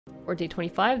Or day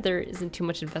 25, there isn't too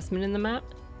much investment in the map.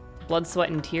 Blood, sweat,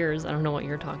 and tears. I don't know what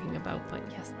you're talking about, but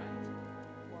yes.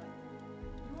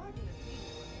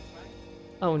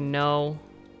 Oh no.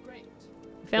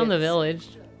 Found the village.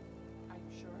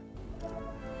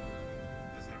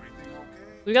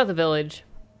 We got the village.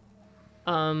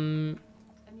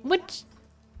 Which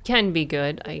can be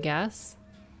good, I guess.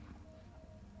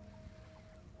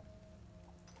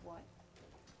 What?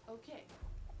 Okay.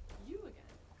 You again.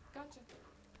 Gotcha.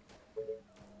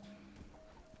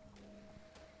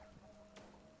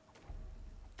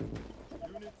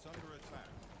 Units under attack.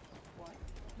 What?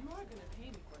 You are gonna pay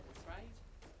me for this, right?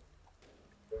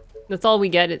 That's all we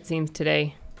get, it seems,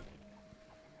 today.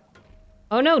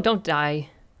 Oh no, don't die.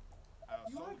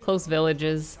 Close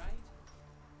villages.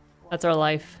 That's our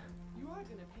life. You are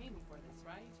gonna pay me for this,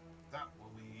 right? That will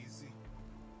be easy.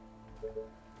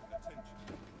 Attention.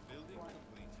 Building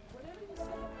completed. Whatever you say.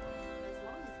 As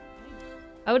long as you pay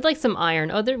me. I would like some iron.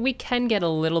 Oh, there, we can get a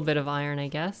little bit of iron, I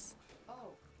guess.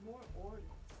 Oh, more orders.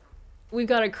 We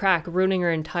got a crack, ruining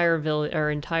our entire village,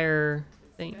 our entire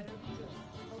thing.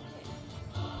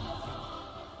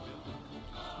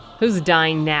 Who's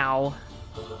dying now?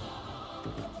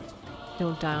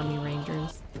 Don't die on me,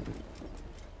 Rangers.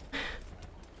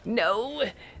 No!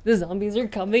 The zombies are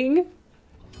coming!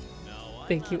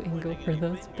 Thank you, Ingo, for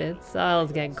those bits. Oh,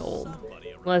 let's get gold.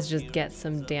 Let's just get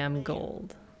some damn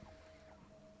gold.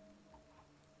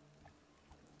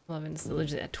 11, so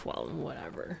legit at 12,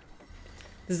 whatever.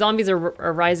 The zombies are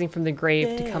rising from the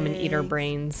grave to come and eat our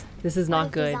brains. This is not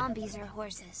good. Zombies are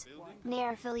horses.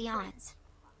 Near-affilions.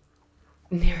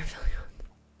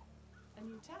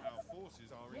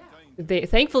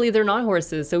 Thankfully, they're not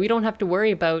horses, so we don't have to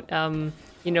worry about,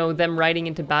 you know, them riding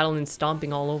into battle and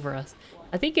stomping all over us.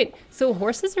 I think so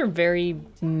horses are very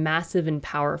massive and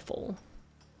powerful.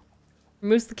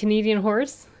 Moose the Canadian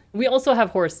horse? We also have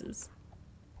horses.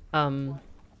 Do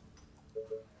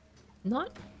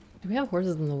we have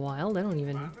horses in the wild? I don't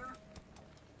even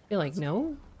feel like,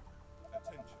 no?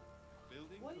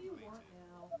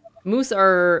 Moose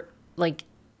are, like,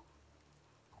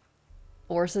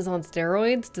 horses on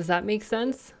steroids? Does that make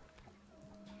sense?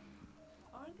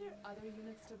 Aren't there other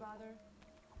units to bother?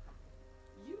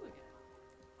 You again.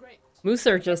 Great. Moose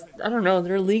are just, I don't know,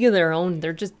 they're a league of their own.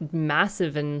 They're just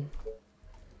massive and...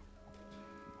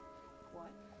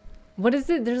 What is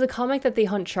it? There's a comic that they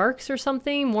hunt sharks or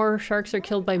something? More sharks are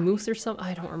killed by moose or something?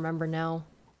 I don't remember now.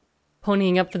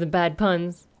 Ponying up for the bad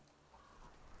puns.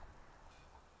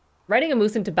 Riding a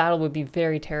moose into battle would be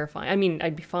very terrifying. I mean,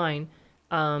 I'd be fine.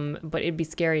 But it'd be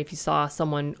scary if you saw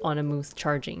someone on a moose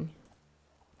charging.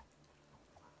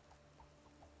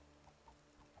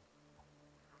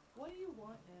 What do you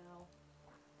want now?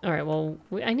 Alright, well,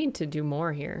 I need to do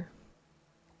more here.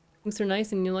 Moose are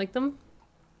nice and you like them?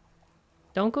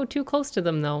 Don't go too close to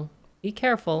them, though. Be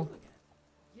careful.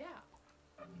 Yeah.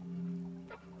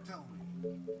 Tell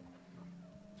me.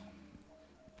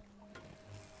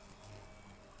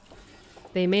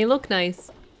 They may look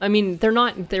nice. I mean, they're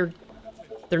not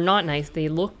nice. They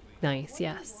look nice,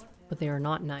 yes. But they are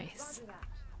not nice.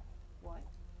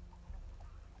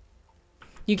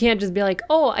 You can't just be like,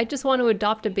 oh, I just want to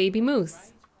adopt a baby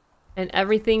moose. And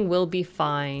everything will be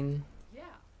fine. Yeah.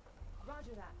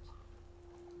 Roger that.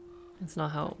 That's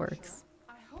not how it works.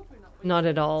 I hope you're not Not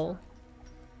at all.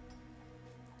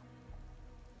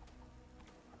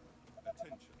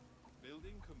 Attention.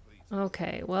 Building complete.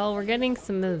 Okay, well, we're getting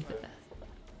some of this.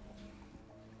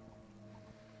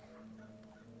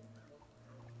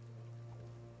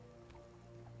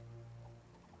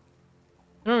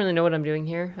 I don't really know what I'm doing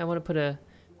here. I want to put a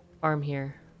farm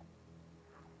here.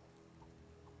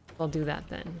 I'll do that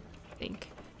then, I think.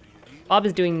 Bob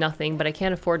is doing nothing, but I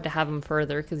can't afford to have him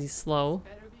further because he's slow.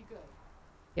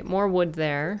 Get more wood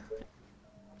there.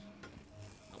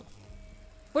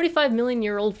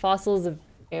 45-million-year-old fossils of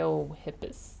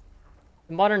Eohippus.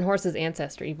 The modern horse's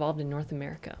ancestor evolved in North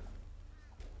America.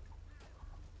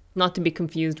 Not to be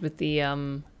confused with the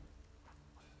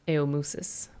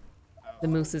Eomoosis. The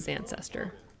moose's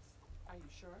ancestor. Are you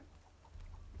sure?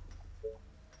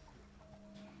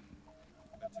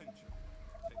 Attention.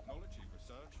 Technology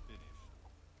research finished.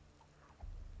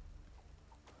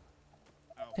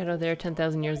 Got out there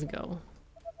 10,000 years ago.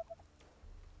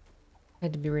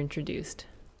 Had to be reintroduced.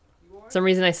 For some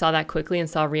reason I saw that quickly and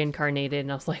saw reincarnated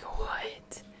and I was like,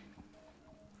 what?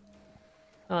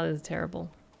 Oh, this is terrible.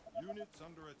 Units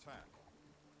under attack.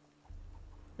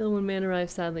 Still one man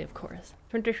arrives, sadly, of course.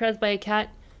 Printer shreds by a cat?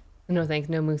 No thanks,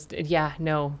 no moose. Yeah,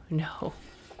 no, no.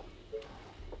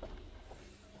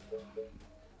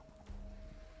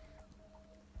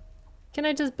 Can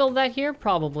I just build that here?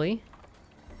 Probably.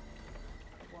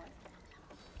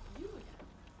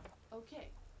 Okay.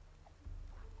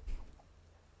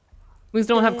 Moose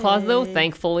don't have claws though,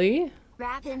 thankfully.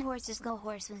 Rapid horses go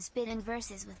horsemen spit in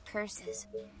verses with curses.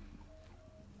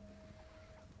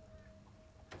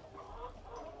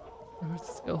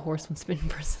 Let's go horseman spin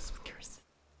versus with curses.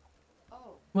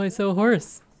 Oh, Why so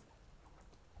horse?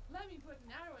 let me put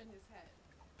an arrow in his head.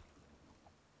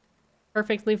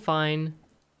 Perfectly fine.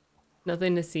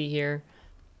 Nothing to see here.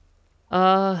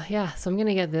 Yeah, so I'm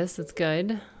gonna get this. It's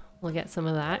good. We'll get some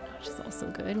of that, which is also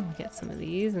good. We'll get some of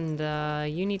these, and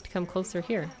you need to come closer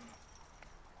here.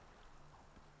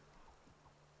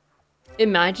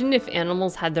 Imagine if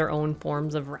animals had their own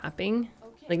forms of wrapping.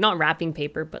 Okay. Like, not wrapping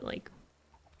paper, but like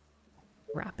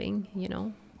wrapping, you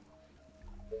know?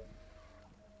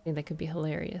 I think that could be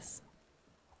hilarious.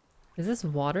 Is this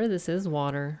water? This is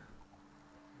water.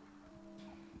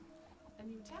 A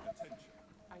new task. Attention.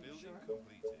 Are you Building sure?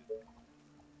 completed.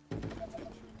 Attention.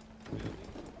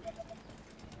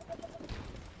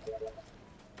 Building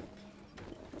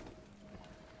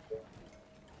completed.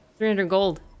 300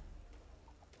 gold.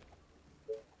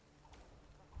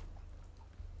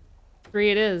 3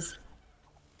 it is.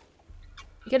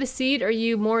 You get a seed? Are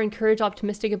you more encouraged,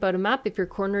 optimistic about a map if you're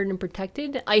cornered and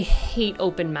protected? I hate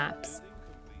open maps.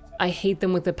 I hate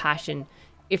them with a passion.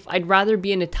 If I'd rather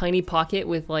be in a tiny pocket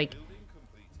with like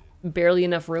barely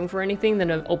enough room for anything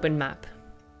than an open map.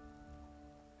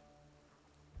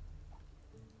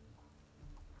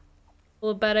 Full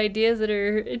of bad ideas that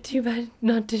are too bad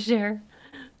not to share.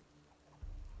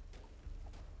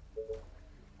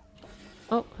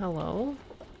 Oh, hello.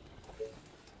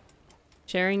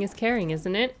 Sharing is caring,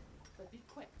 isn't it? But be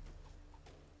quick.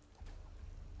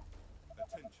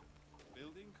 Attention.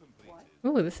 Building completed.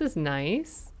 Ooh, this is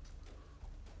nice.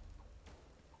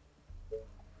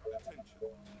 Attention.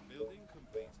 Building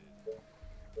completed.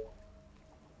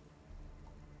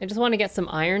 I just want to get some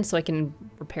iron so I can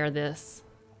repair this.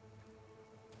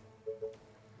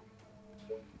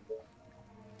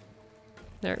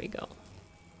 There we go.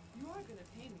 You are gonna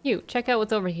pay me. You, check out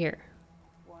what's over here.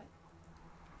 What?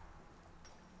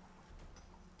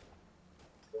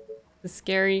 This is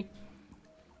scary.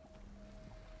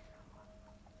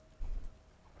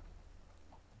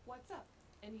 What's up?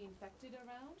 Any infected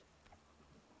around?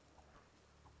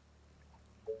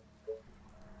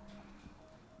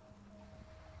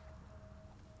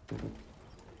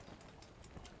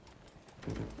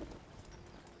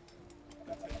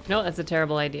 No, that's a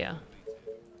terrible idea.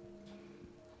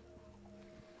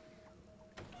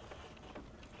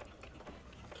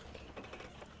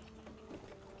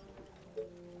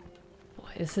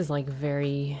 Boy, this is like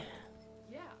very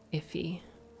Yeah. iffy.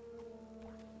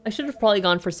 I should have probably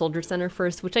gone for Soldier Center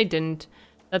first, which I didn't.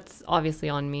 That's obviously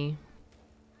on me.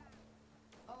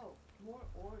 Oh, more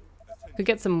orders. Could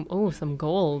get some, oh, some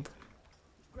gold.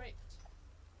 Great.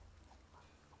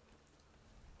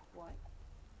 What?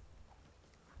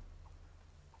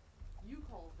 You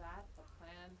call that a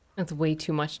plan? That's way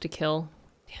too much to kill.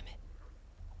 Damn it.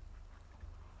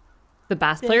 The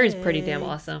bass player is pretty damn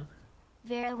awesome.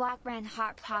 Verowak ran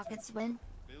Hot Pockets win.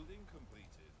 Building completed.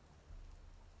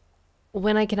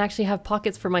 When I can actually have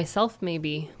pockets for myself,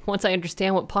 maybe. Once I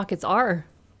understand what pockets are.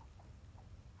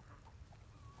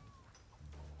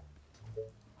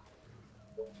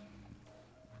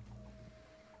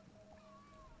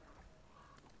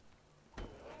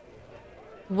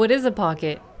 What is a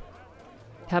pocket?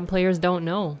 Tab players don't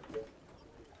know.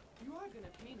 You are gonna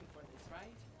pay me for this,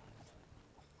 right?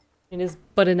 It is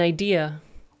but an idea.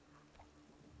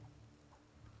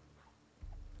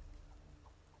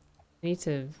 I need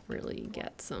to really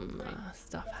get some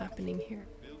stuff happening here.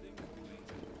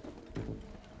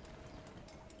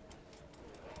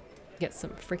 Get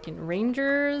some freaking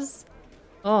rangers.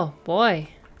 Oh boy.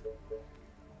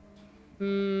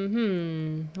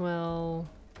 Well,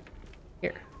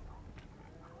 here.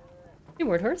 Hey,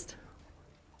 Wordhurst.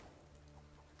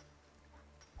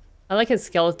 I like his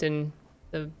skeleton.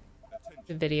 The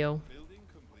video. Building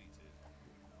completed.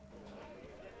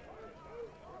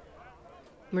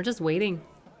 We're just waiting.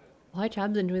 Hi,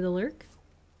 Chabs. Enjoy the lurk.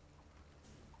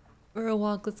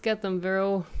 Verowak. Let's get them,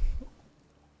 Vero.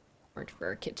 Orange for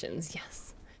our kitchens.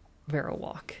 Yes.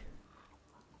 Verowak.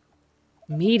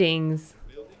 Meetings.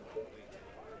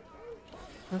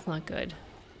 That's not good.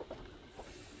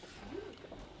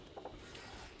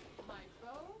 My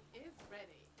bow is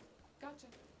ready. Gotcha.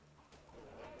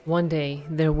 One day,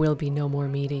 there will be no more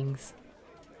meetings.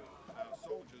 Our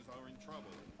soldiers are in trouble.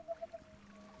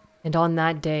 And on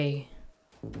that day,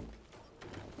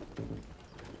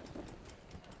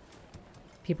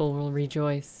 people will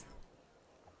rejoice.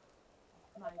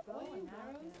 My bow and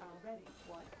arrows are ready.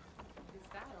 What? Is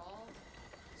that all?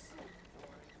 So boring.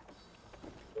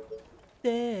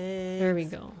 There we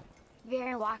go.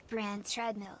 Verowak brand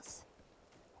treadmills.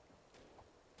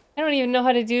 I don't even know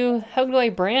how to do, how do I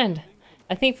brand?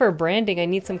 I think for branding I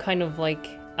need some kind of like,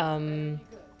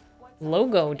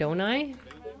 logo, don't I?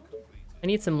 I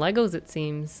need some Legos, it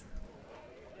seems.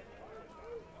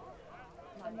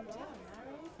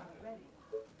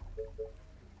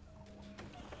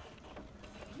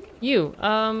 You,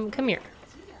 come here.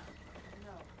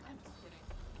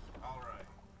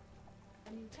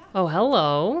 Oh,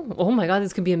 hello. Oh my god,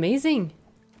 this could be amazing.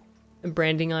 A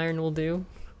branding iron will do.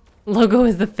 Logo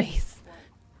is the face.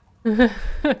 I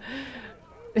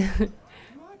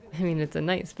mean, it's a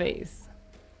nice face.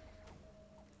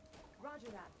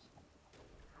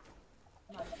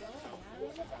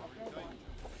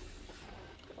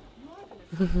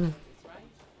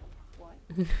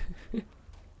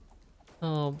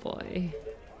 Oh boy.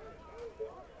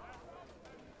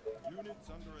 Units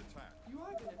under attack. You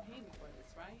are gonna pay me for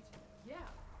this, right? Yeah.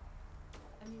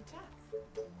 A new task.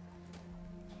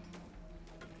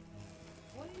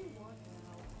 What do you want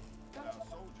now? Our Gotcha.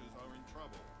 soldiers are in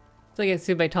trouble. So I get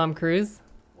sued by Tom Cruise?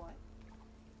 What?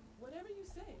 Whatever you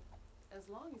say, as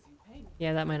long as you pay me.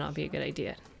 Yeah, that might not be a good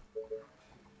idea.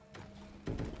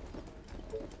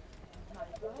 My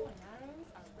bow and arrows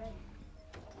are ready.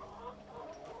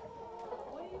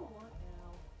 What do you want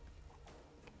now?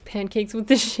 Pancakes with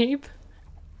the shape?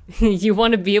 You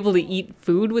want to be able to eat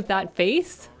food with that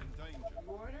face? Are in danger.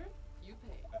 You order, you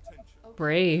pay. Attention.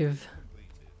 Brave.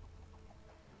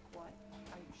 Completed. What?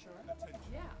 Are you sure? Attention.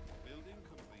 Yeah. Building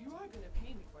complete. You are gonna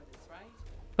pay me for this, right?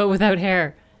 But without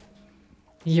hair.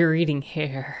 You're eating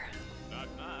hair. Knock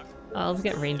knock. Oh, let's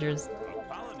get rangers. A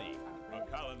colony. A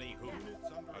colony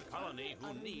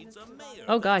who needs a mayor.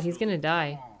 Oh god, he's gonna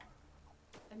die.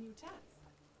 A new task.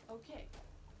 Okay.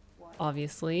 What?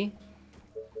 Obviously.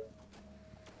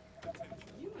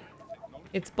 You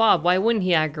It's Bob. Why wouldn't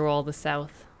he aggro all the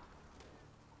south?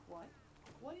 what?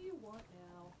 What do you want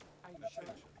now? Are you sure?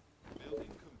 Attention.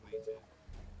 Building completed.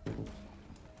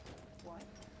 What?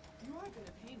 You are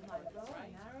gonna pay me for this,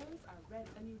 right? Arrows are ready.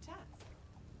 A new task.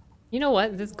 You know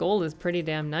what? This gold is pretty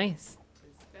damn nice.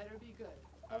 This better be good.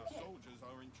 Our Okay. soldiers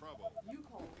are in trouble. You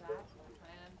call that a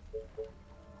plan?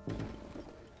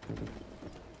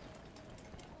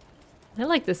 I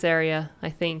like this area, I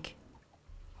think.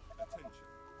 Attention.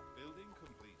 Building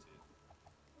completed.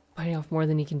 Biting off more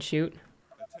than he can shoot.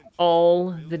 Attention.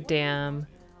 All the damn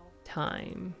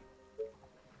time.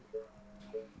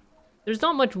 There's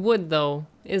not much wood though,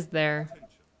 is there? Attention.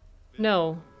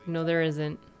 No. No, there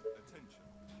isn't. Attention.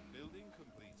 Building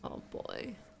completed. Oh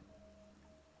boy.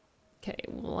 Okay,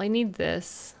 well I need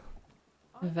this.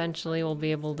 Eventually we'll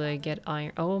be able to get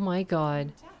iron. Oh my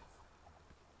god. Task.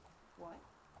 What?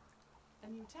 A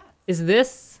new task. Is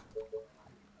this?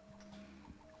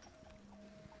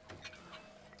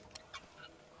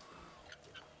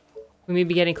 We may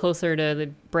be getting closer to the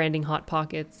branding hot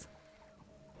pockets.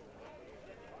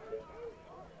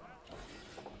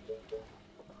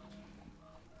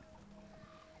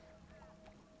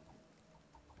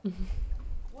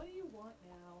 What do you want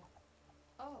now?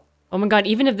 Oh, Oh my god,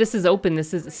 even if this is open,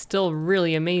 this is still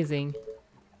really amazing.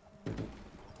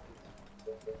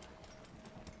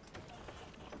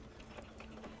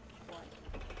 what?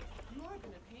 You are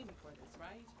gonna pay me for this,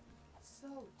 right?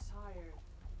 So tired.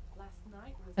 Last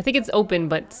night was. I think it's open,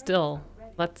 but still.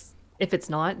 Let's... If it's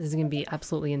not, this is gonna be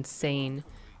absolutely insane.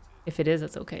 If it is,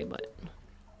 it's okay, but...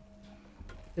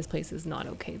 This place is not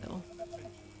okay, though.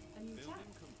 A new task.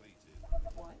 Completed.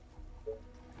 What?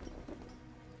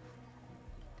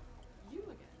 You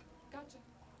again. Gotcha.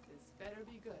 This better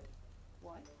be good.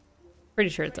 What? Pretty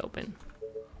sure it's open.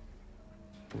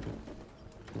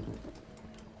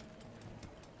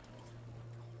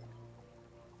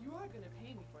 You are gonna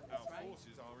pay me for this, Our right?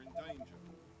 forces are in danger.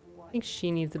 I think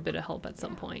she needs a bit of help at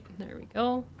some point. There we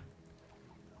go.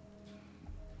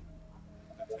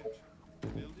 Attention.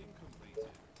 Building completed.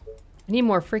 I need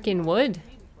more freaking wood.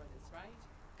 Pay me for this, right?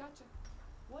 Gotcha.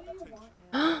 What do you Attention. want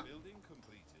now? Building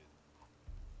completed.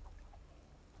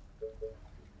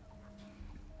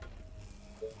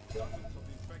 Dozens of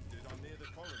infected are near the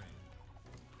colony.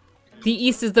 The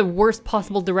east is the worst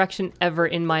possible direction ever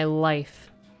in my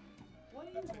life. What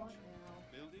do you want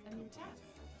now? Building A new completed. task.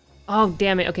 Oh,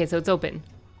 damn it. Okay, so it's open.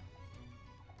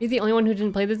 You're the only one who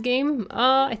didn't play this game?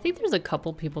 I think there's a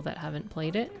couple people that haven't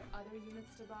played it. Other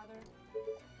units to bother?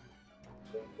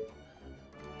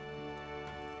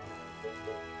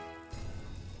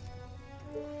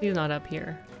 He's not up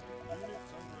here. Units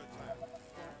under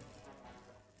attack.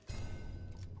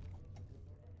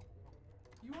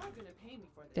 You are gonna pay me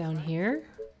for this, Down right? here.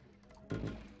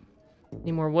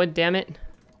 Need more wood, damn it.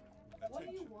 What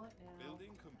do you want now?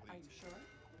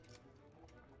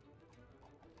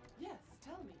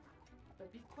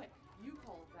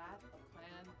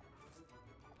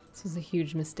 This was a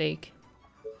huge mistake.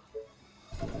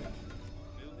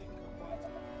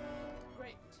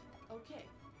 Great. Okay.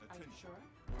 Are you sure?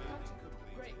 Gotcha.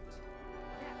 Great.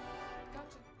 Yes.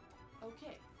 Gotcha.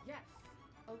 Okay. Yes.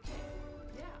 Okay.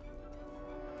 Yeah.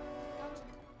 Gotcha.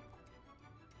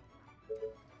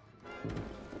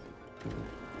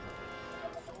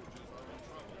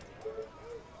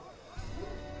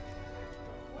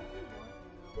 What do you want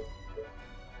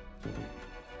now?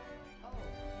 Oh, more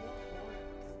orders.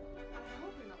 I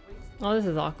hope you're not wasting. Oh, this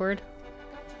is awkward.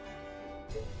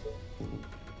 Gotcha.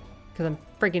 Because I'm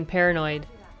freaking paranoid.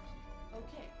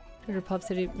 Okay. Treasure Pop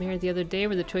City Mayor the other day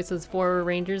where the choice was 4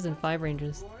 rangers and 5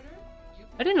 rangers. Order. You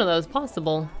I didn't know that was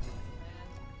possible.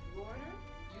 order.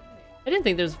 You pay. I didn't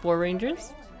think there's 4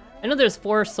 rangers. I know there's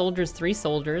 4 soldiers, 3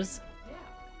 soldiers.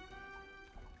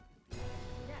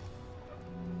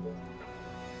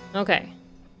 Yeah. Okay.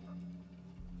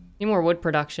 Need more wood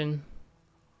production.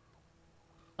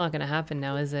 Not gonna happen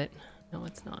now, is it? No,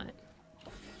 it's not.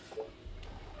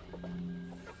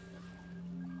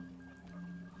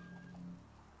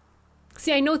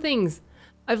 See, I know things.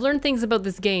 I've learned things about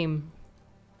this game.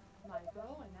 My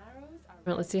bow and arrows are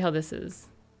Alright, let's see how this is.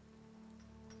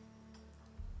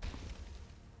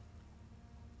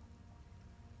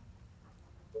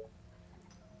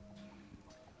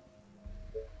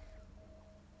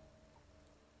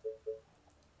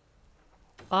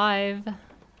 Five.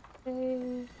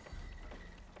 3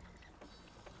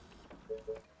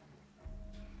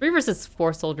 versus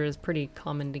 4 soldier is pretty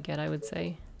common to get, I would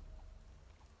say.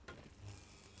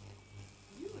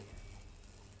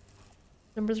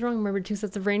 Numbers wrong. Remember 2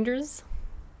 sets of rangers?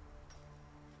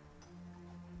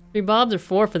 3 bobs or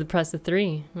 4 for the press of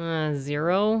 3?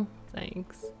 0.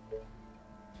 Thanks.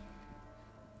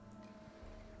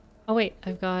 Oh wait,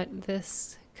 I've got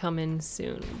this coming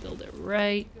soon. Build it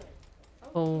right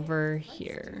over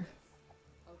here.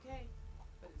 okay,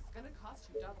 but it's gonna cost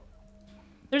you double.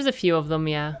 There's a few of them,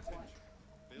 yeah.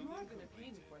 You are gonna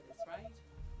pay me for this, right?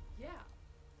 Yeah.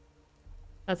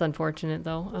 That's unfortunate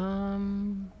though.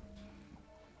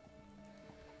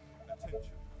 Attention.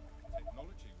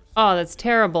 Technology Oh, that's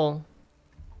terrible.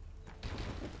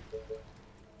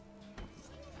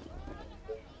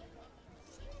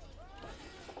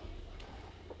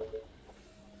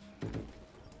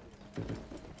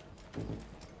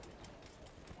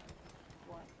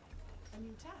 What? A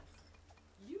new task.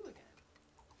 You again.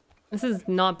 This is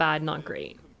not bad, not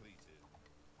great.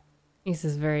 This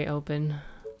is very open.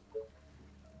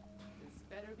 This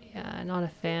better be. Yeah, not a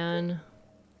fan.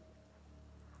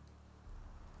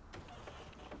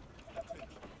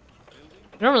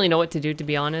 I don't really know what to do, to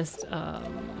be honest.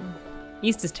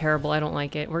 East is terrible. I don't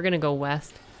like it. We're gonna go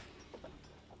west.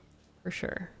 For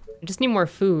sure. I just need more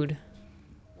food.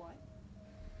 What?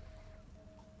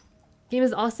 Game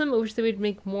is awesome. I wish they would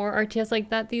make more RTS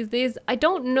like that these days. I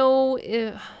don't know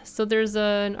if... So there's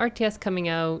an RTS coming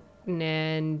out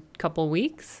in a couple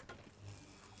weeks.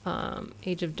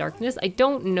 Age of Darkness. I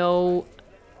don't know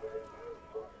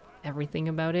everything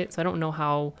about it, so I don't know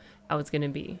how it's gonna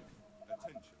be.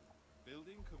 Attention.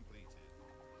 Building completed.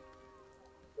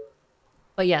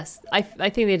 But yes, I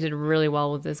think they did really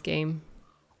well with this game.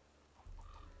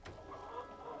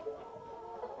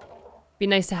 Be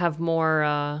nice to have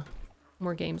more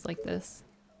games like this.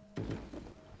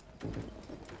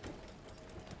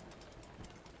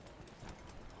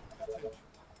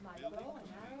 My bow and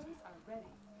arrows are ready.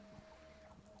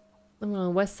 On the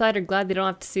west side are glad they don't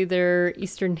have to see their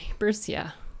eastern neighbors.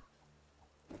 Yeah.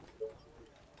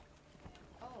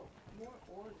 Oh, more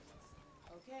orders.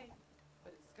 Okay,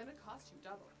 but it's gonna cost you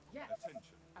double. Yes.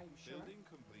 Attention. Are you sure? Building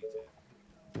completed.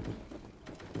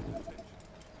 Attention.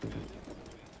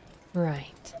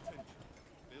 Right. Attention.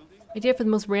 Building Idea for the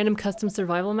most random custom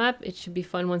survival map. It should be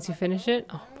fun once you finish it.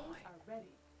 Oh boy. Arrows are ready.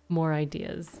 More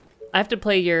ideas. I have to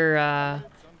play your, I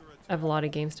have a lot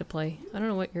of games to play. I don't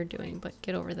know what you're doing, but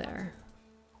get over there.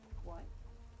 What?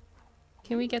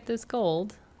 Can we get this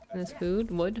gold? This food?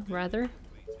 Wood, rather?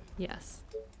 Yes.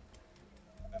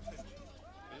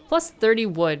 Plus 30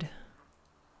 wood.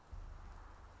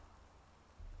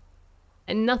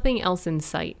 And nothing else in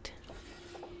sight.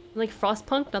 Like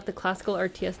Frostpunk, not the classical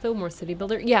RTS though, more city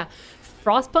builder. Yeah,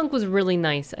 Frostpunk was really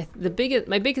nice.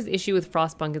 My biggest issue with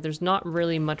Frostpunk is there's not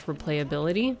really much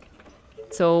replayability.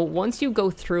 So once you go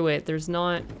through it, there's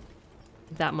not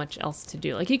that much else to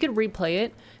do. Like you could replay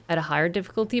it at a higher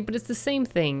difficulty, but it's the same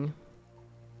thing.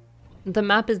 The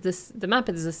map is the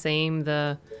same.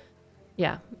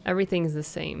 Yeah, everything's the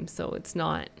same. So it's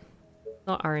not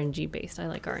RNG based. I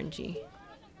like RNG.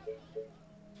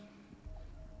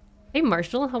 Hey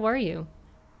Marshall, how are you?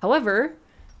 However,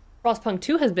 Frostpunk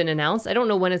 2 has been announced. I don't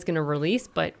know when it's going to release,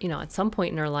 but, you know, at some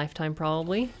point in our lifetime,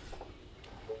 probably.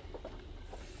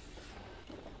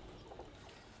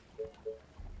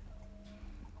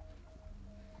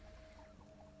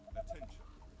 Attention.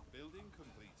 Building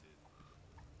completed.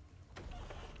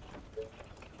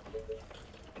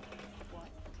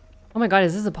 Oh my god,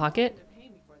 is this a pocket? To pay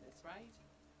me for this, right?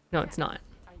 No, it's not.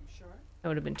 Are you sure? That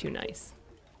would have been too nice.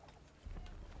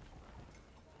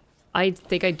 I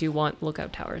think I do want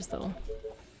lookout towers, though.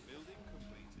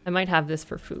 I might have this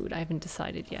for food. I haven't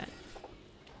decided yet.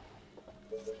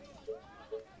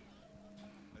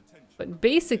 But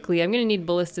basically, I'm going to need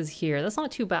ballistas here. That's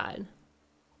not too bad.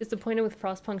 Disappointed with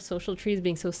Frostpunk social trees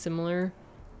being so similar.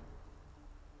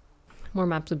 More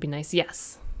maps would be nice.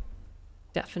 Yes.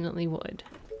 Definitely would.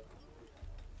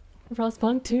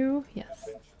 Frostpunk 2? Yes.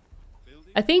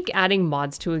 I think adding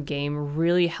mods to a game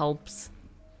really helps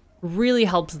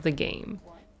the game.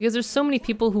 Because there's so many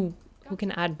people who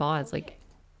can add mods. Like,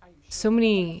 so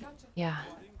many, yeah.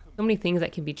 So many things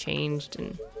that can be changed.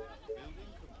 And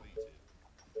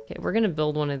okay, we're going to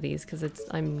build one of these because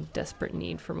I'm in desperate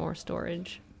need for more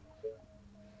storage.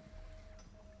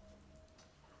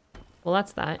 Well,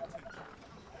 that's that.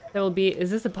 There will be, is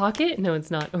this a pocket? No,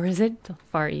 it's not. Or is it?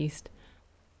 Far East.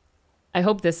 I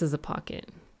hope this is a pocket.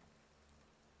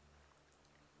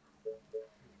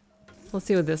 Let's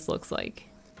see what this looks like.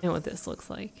 And what this looks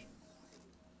like.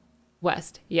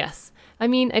 West, yes. I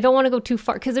mean, I don't want to go too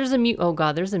far, because there's a oh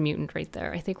god, there's a mutant right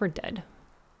there. I think we're dead.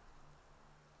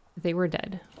 I think we're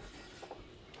dead.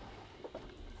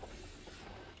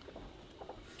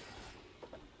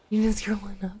 You didn't scroll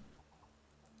enough.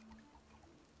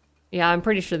 Yeah, I'm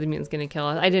pretty sure the mutant's gonna kill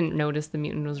us. I didn't notice the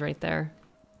mutant was right there.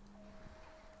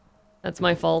 That's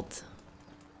my fault.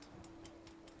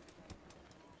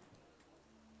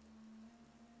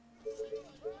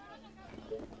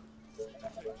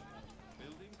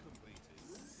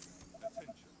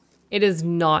 It is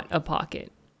not a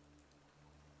pocket.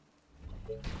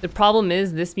 The problem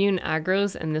is this mutant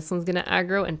aggroes and this one's gonna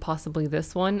aggro and possibly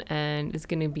this one, and it's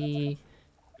gonna be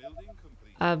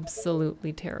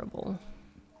absolutely terrible.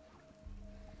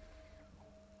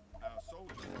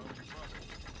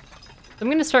 I'm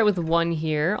gonna start with one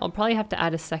here. I'll probably have to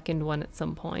add a second one at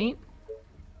some point.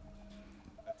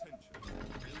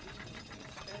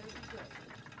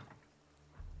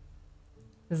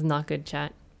 This is not good,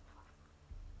 chat.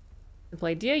 Simple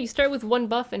idea. You start with one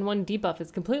buff and one debuff.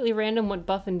 It's completely random what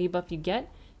buff and debuff you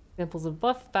get. Examples of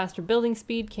buff: faster building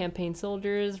speed, campaign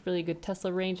soldiers, really good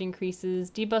Tesla range increases.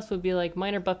 Debuffs would be like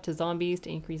minor buff to zombies to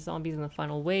increase zombies in the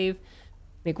final wave.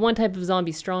 Make one type of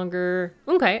zombie stronger.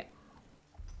 Okay.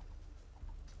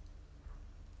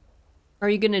 Are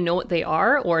you gonna know what they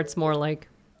are, or it's more like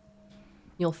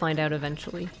you'll find out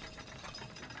eventually?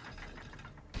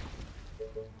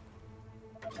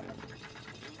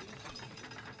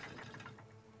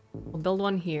 We'll build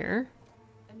one here.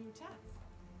 A new task.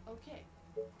 Okay.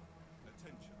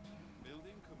 Attention.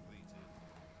 Building completed.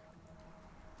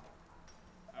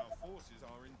 Our forces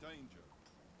are in danger.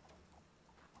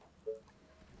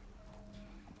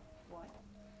 What?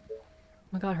 Oh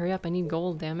my god, hurry up. I need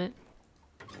gold, damn it.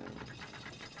 I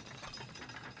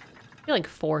feel like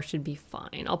 4 should be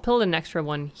fine. I'll build an extra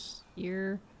one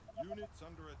here. Units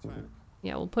under attack.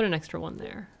 Yeah, we'll put an extra one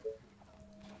there.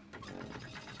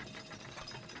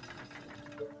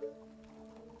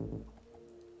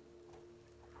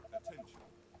 Attention.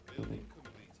 Building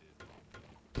completed.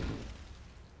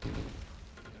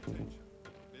 Attention.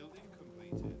 Building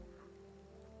completed.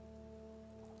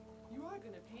 You are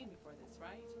gonna pay me for this,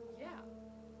 right? Yeah.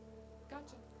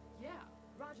 Gotcha. Yeah.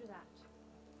 Roger that.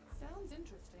 Sounds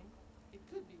interesting. It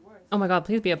could be worse. Oh my god,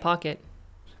 please be a pocket.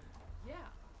 Yeah.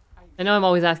 Are you I know I'm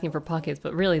always asking for pockets,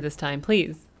 but really this time,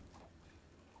 please.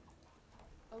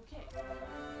 okay? Attention.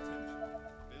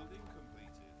 Building completed.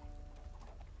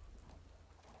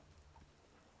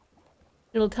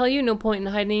 It'll tell you no point in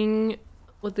hiding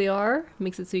what they are.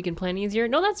 Makes it so you can plan easier.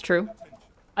 No, that's true.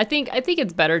 I think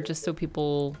it's better just so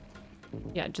people,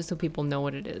 yeah, just so people know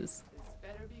what it is. This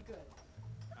better be good.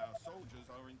 Our soldiers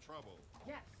are in trouble.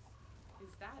 Yes.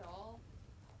 Is that all?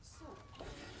 So.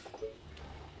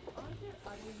 Are there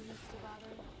other units to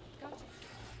bother? Gotcha.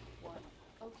 What?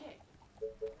 Okay.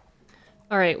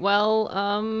 All right, well,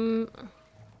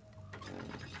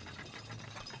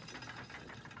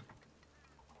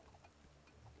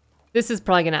 this is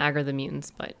probably gonna aggro the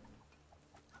mutants, but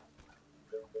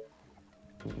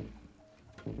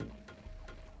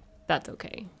that's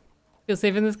okay. Feel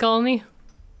safe in this colony?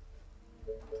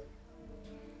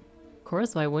 Of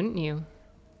course, why wouldn't you?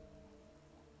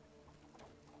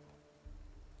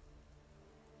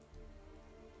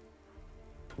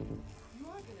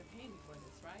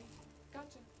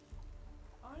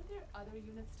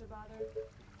 bother?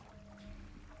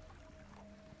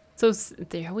 So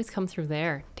they always come through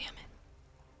there. Damn it.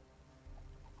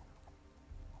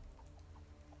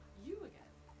 You again.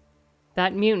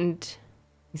 That mutant,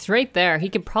 he's right there. He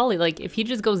could probably, like, if he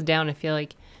just goes down, I feel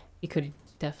like he could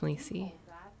definitely see.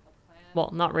 That a plan? Well,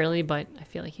 not really, but I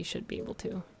feel like he should be able to.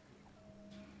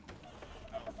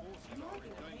 Our forces are in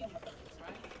danger.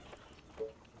 Right?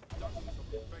 Dozens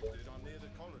of the infected are near the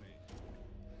colony.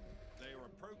 They are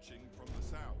approaching from the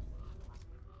south.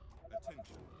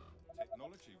 Attention.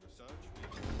 Technology research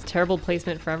vehicle. It's terrible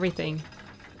placement for everything.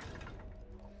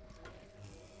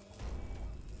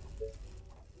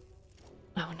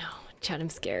 Oh no, Chad, I'm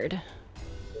scared.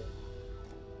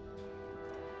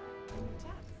 Mutants.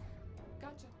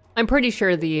 Gotcha. I'm pretty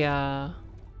sure the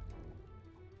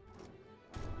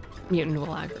mutant will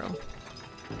aggro.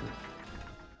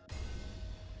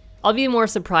 I'll be more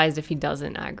surprised if he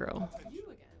doesn't aggro. You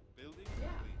again. Building Yeah.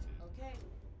 completed. Okay.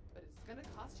 But it's gonna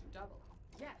cost you double.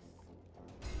 Yes.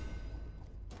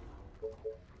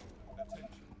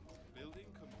 Attention. Building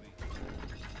completed.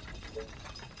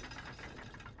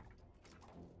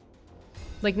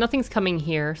 Like, nothing's coming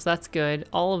here, so that's good.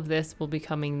 All of this will be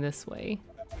coming this way.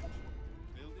 Attention.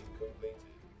 Building completed.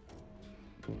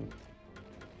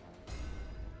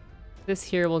 This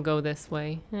here will go this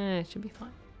way. It should be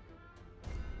fine.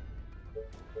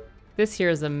 This here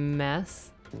is a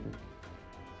mess.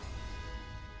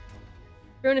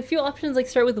 There are a few options, like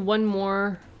start with one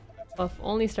more buff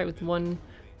only, start with one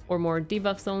or more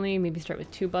debuffs only, maybe start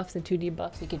with 2 buffs and 2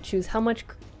 debuffs. You could choose how much.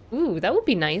 Ooh, that would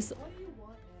be nice. What do you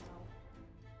want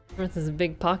now? North is a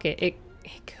big pocket. It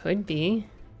could be.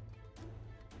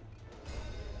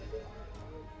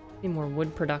 Need more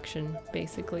wood production,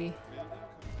 basically.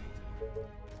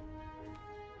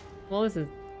 Well, this is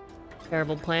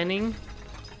terrible planning.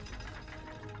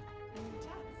 Mutants.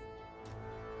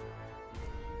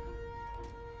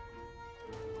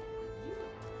 You again.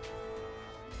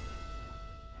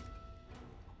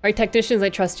 Alright, technicians, I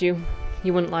trust you.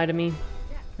 You wouldn't lie to me.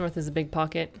 Yes. North is a big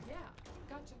pocket. Yeah.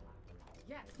 Gotcha.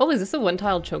 Yes. Oh, is this a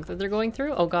one-tile choke that they're going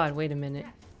through? Oh god, wait a minute.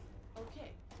 Yes.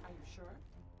 Okay. Are you sure?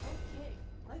 Okay.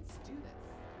 Let's do this.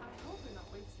 I hope you're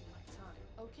not wasting my time.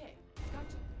 Okay.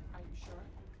 Gotcha. Are you sure?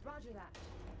 Roger that.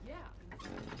 Yeah.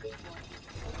 What?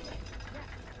 Okay. Yes.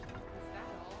 Is that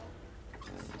all?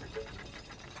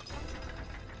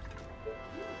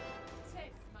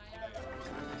 Taste my arrow.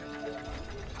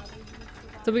 Other units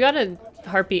survive. So we got a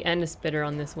harpy and a spitter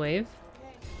on this wave.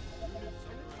 Okay. It's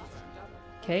gonna cost you double.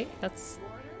 Okay, that's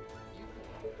Order. You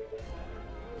pay.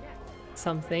 Yes.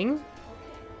 something. Okay.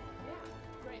 Yeah.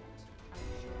 Great. Are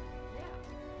you sure? Yeah.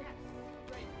 Yes.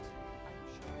 Great. Are you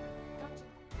sure? Gotcha.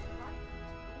 Right.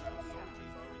 Our Yeah. soldiers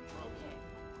are in trouble. Okay.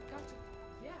 Gotcha.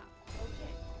 Yeah.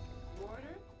 Okay. You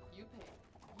order. You pay.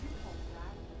 You call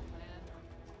that a plan?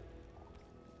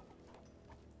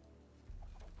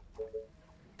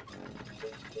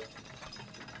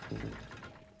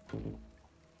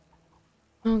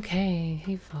 Okay,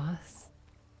 hey Voss.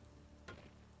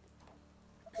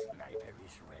 Sniper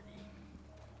is ready.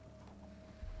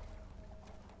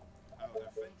 Our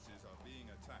defenses are being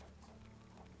attacked.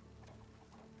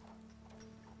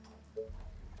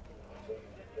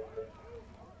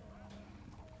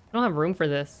 I don't have room for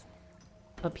this.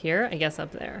 Up here? I guess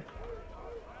up there.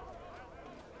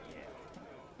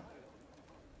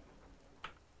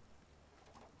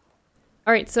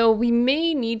 Alright, so we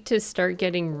may need to start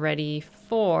getting ready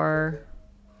for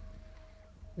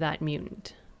that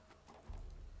mutant.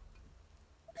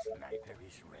 Sniper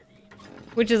is ready.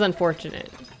 Which is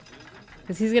unfortunate.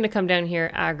 Because he's going to come down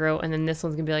here, aggro, and then this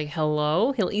one's going to be like,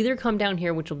 hello? He'll either come down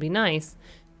here, which will be nice,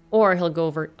 or he'll go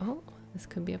over... Oh, this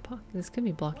could be a pocket. This could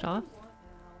be blocked off. What now?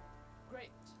 Great.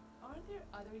 Aren't there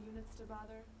other units to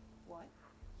bother? What?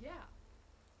 Yeah.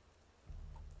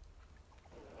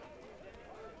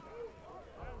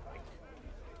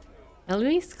 At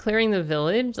least clearing the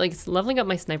village, like leveling up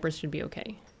my snipers should be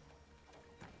okay.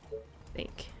 I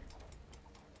think.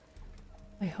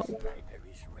 I hope. Sniper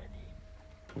is ready.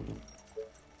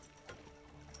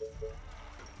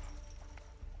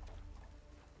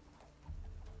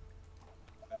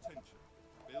 Attention.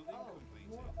 Building completed.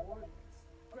 More orders.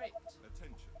 Great.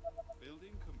 Attention.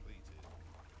 Building completed.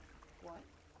 What?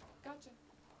 Gotcha.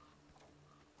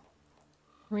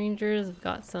 Rangers have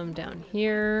got some down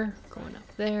here, going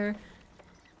up there.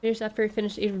 Finish after I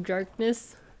finish Age of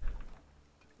Darkness.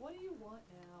 What do you want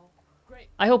now? Great.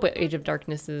 I hope Age of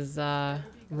Darkness is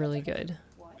really good.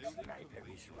 What? Sniper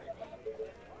is ready.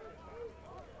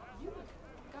 You again.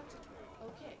 Gotcha.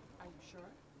 Okay. Are you sure?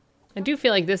 I do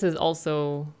feel like this is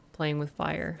also playing with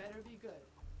fire, Better be good.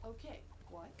 Okay.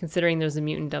 What? considering there's a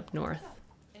mutant up north. What's up?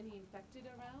 Any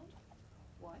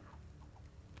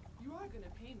are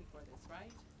gonna pay me for this,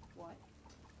 right? What?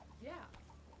 Yeah.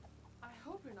 I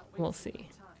hope you're not We'll wasting see.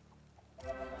 my time.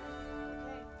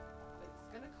 Okay, but it's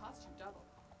gonna cost you double.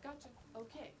 Gotcha.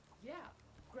 Okay. Yeah.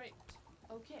 Great.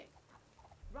 Okay.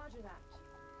 Roger that.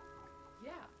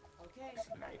 Yeah. Okay. It's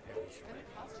gonna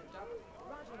cost you double.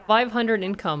 Roger that. 500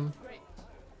 income. Great.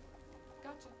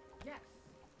 Gotcha. Yes.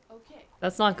 Okay.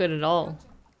 That's not good at all. Gotcha.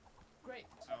 Great.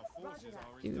 Our Roger forces that.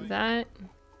 are Do engaged. that.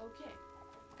 Okay.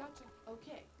 Gotcha.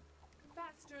 Okay.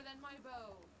 Faster than my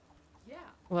bow. Yeah.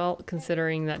 Well,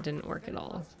 considering that didn't work at Gonna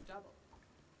all. cost you double.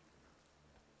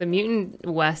 The mutant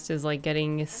west is like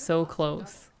getting so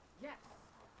close. Yes.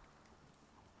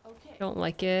 Okay. Don't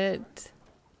like it.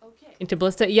 Okay. Into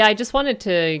Ballista. Yeah, I just wanted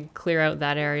to clear out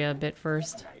that area a bit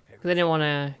first. Because I didn't want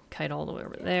to kite all the way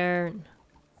over there.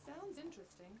 Sounds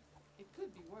interesting. It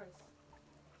could be worse.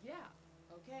 Yeah.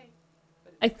 Okay.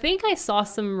 But I think I saw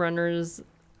some runners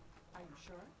are you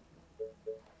sure?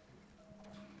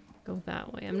 go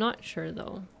that way. I'm not sure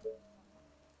though.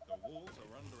 The walls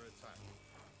are under attack.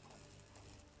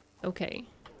 Okay.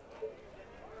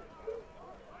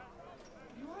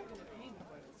 You are gonna pay me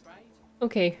for this, right?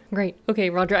 Okay, great. Okay,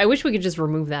 Roger. I wish we could just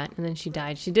remove that. And then she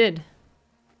died. She did.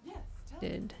 Yes. Tell me.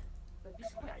 Did. But be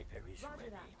quick. Roger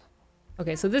that.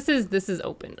 Okay, so this is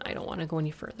open. I don't want to go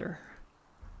any further.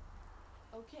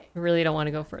 Okay. I really don't want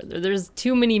to go further. There's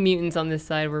too many mutants on this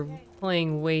side. We're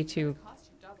playing way too... Cost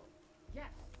you double. Yes.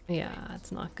 Yeah,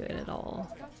 it's not good at all.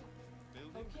 Gotcha.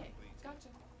 Building Okay. complete. Gotcha.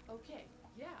 Okay.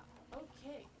 Yeah.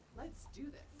 Okay. Let's do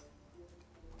this.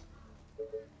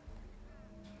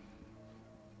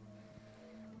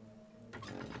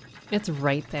 It's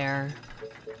right there.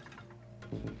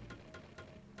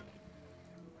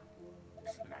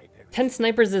 10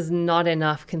 snipers is not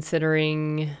enough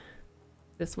considering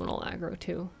this one will aggro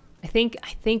too. I think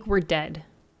we're dead.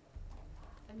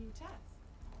 A new task.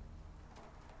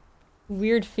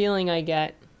 Weird feeling I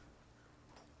get.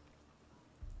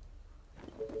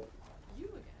 You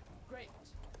again. Great.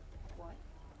 What?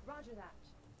 Roger that.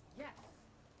 Yes.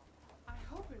 I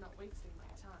hope you're not wasting my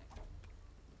time.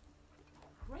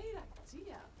 Great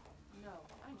idea. No,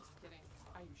 I'm just kidding.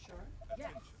 Are you sure?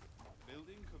 Yes. Attention.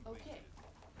 Building completed. Okay.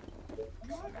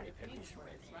 You are gonna pay me for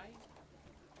this, right?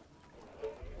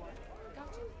 What?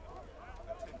 Gotcha.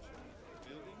 Attention.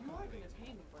 Building You are complete. gonna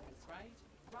pay me for this, right?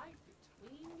 Right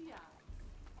between the eyes.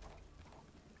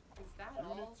 Is that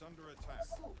all? Units under attack.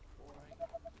 So boring.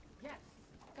 Yes.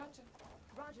 Gotcha.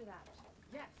 Roger that.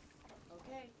 Yes.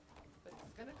 Okay. But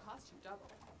it's gonna cost you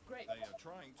double. Great. They are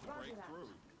trying to Roger break that.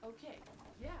 through. Okay.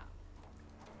 Yeah.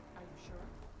 Are you sure?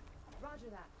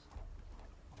 Roger that.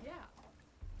 Yeah.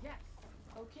 Yes.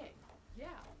 Okay. Yeah.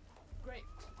 Great.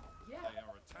 Yeah. They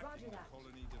are attacking Roger the that.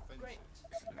 colony defenses. Great.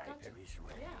 Gotcha.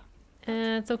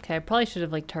 Yeah. It's okay. I probably should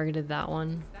have like targeted that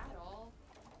one. Is that all?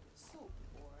 So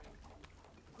boring.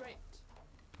 Great.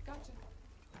 Gotcha.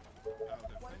 Our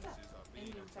What's up? defenses are Any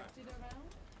being attacked. infected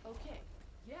around? Okay.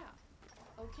 Yeah.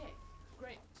 Okay.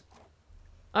 Great.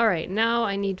 All right, now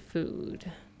I need food.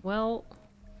 Well,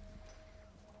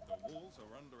 The walls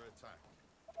are under attack.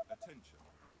 Attention.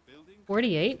 Building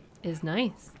 48 is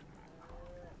nice.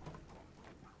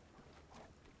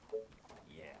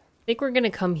 I think we're gonna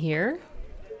come here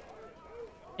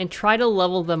and try to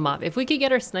level them up. If we could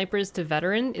get our snipers to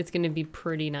veteran, it's gonna be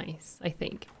pretty nice, I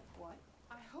think. What?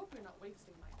 I hope you're not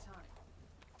wasting my time.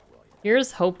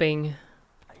 Here's hoping.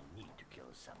 I need to kill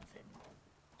something.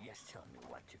 Just tell me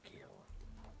what to kill.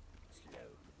 Slow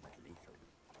but lethal.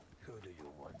 Who do you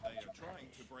want They to are trying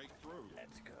to punish? break through.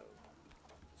 Let's go.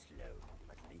 Slow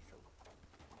but lethal.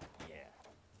 Yeah.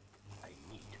 I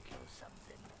need to kill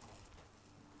something.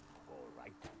 All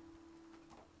right.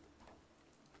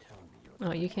 Tell me your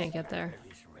Oh, you can't get there.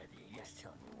 sniper is ready. Just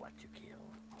tell me what to kill.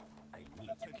 I need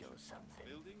to kill something.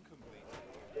 Building complete.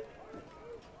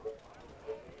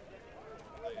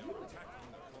 They are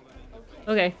attacking the colony defenses.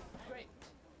 Okay. Great.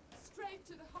 Straight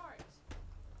to the heart.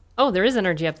 Oh, there is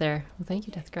energy up there. Well, thank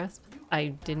you, Death Grasp. I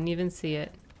didn't even see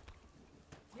it.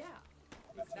 Yeah.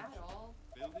 Is that all?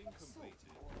 Building completed.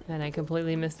 And I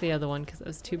completely missed the other one because I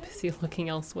was too busy looking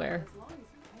elsewhere. As long as you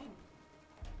pay me.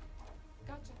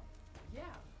 Gotcha. Yeah.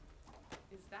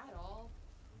 Is that all?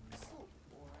 So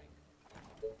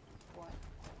boring. What?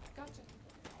 Gotcha.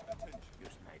 Attention. Your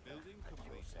sniper. Building Your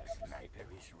complete. sniper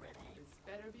is ready. This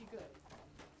better be good.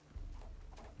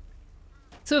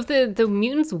 So if the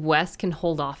mutants west can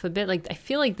hold off a bit, like I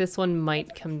feel like this one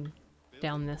might come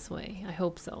down this way. I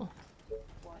hope so.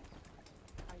 What?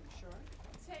 Are you sure?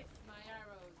 Take my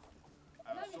arrows.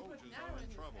 Our Let me put soldiers an are arrow in in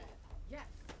his trouble. head. Yes.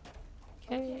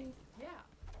 Okay. Yeah.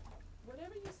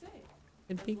 Whatever you say.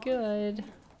 It'd As be long as you good. pay me.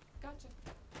 Gotcha.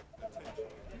 Attention.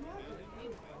 You are gonna pay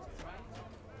me for this, right?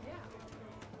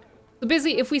 So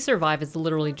basically, if we survive, it's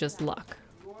literally just luck.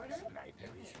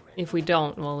 If we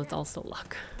don't, well, it's also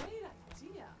luck. Great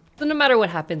idea. So no matter what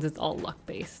happens, it's all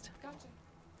luck-based. Gotcha.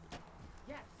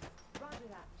 Yes. Roger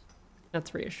that.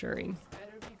 That's reassuring. Better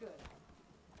be good.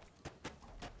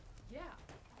 Yeah.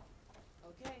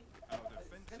 Okay. Our But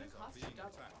it's gonna defenses are cost you being double.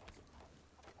 attacked.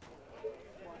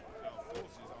 Our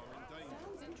forces are in danger.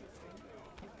 Sounds interesting.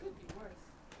 It could be worse.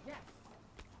 Yes.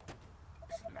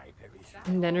 Sniper is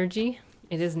And energy?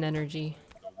 It is an energy.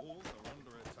 The walls are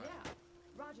under attack. Yeah.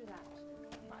 Roger that.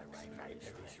 my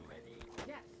sniper is ready.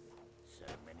 Yes. So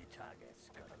many targets,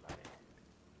 gotta love it.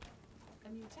 A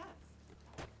mutant.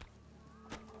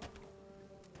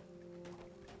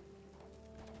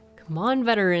 Come on,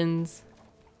 veterans.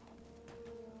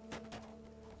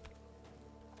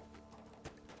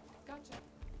 Gotcha.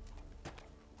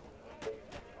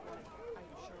 Are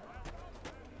you sure?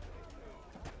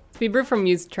 Speedbird from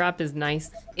Muse Trap is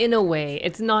nice. In a way.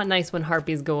 It's not nice when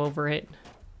harpies go over it.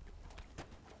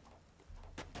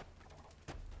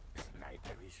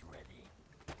 Sniper is ready.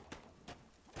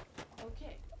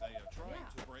 Okay. They are trying Yeah.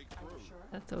 to break Are you through. sure?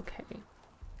 That's okay.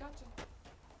 Gotcha.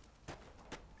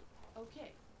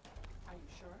 Okay. Are you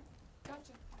sure?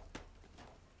 Gotcha.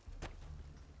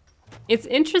 It's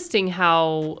interesting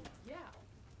how... Yeah.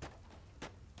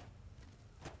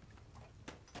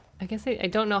 I guess I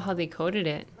don't know how they coded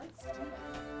it. Let's do this.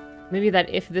 Maybe that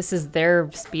if this is their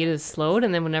speed is slowed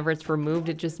and then whenever it's removed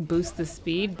it just boosts the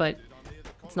speed, but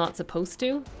it's not supposed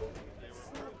to.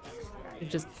 It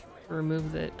just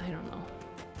removes it. I don't know.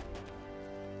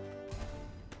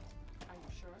 Are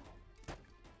you sure?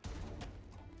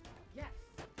 Yes.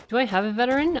 Do I have a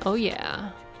veteran? Oh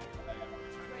yeah.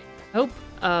 Great.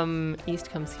 Oh, East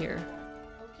comes here.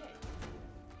 Okay.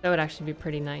 That would actually be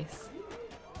pretty nice.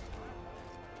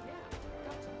 Yeah.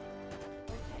 Gotcha.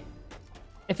 Okay.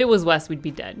 If it was West, we'd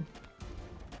be dead.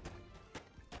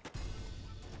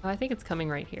 Oh, I think it's coming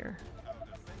right here. Our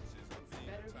defenses are being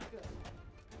Better be attacked. good.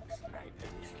 Sniper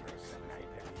is ready.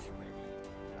 Sniper is ready.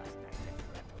 Last night I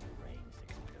dreamt of brains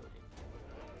exploding.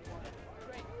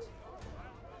 Great.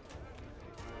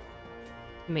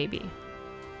 Maybe.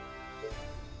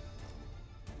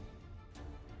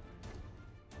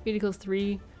 Speed equals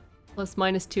 3 plus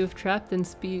minus 2 if trapped, then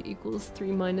speed equals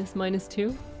 3 minus minus 2. You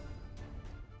are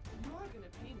gonna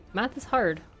pay me. Math is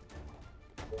hard.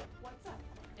 What's up?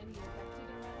 Any infected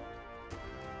around?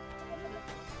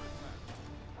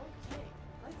 Okay.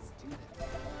 Let's do this.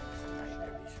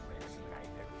 Sniper is ready.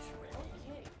 Sniper is ready.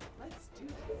 Okay. Let's do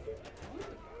this.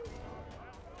 Beautiful.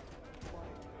 What?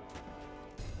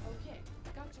 Okay.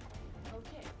 Gotcha.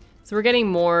 Okay. So we're getting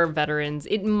more veterans.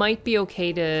 It might be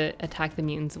okay to attack the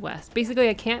mutants west. Basically,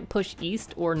 I can't push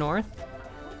east or north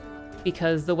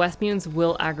because the west mutants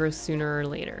will aggro sooner or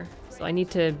later. So I need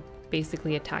to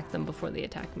basically attack them before they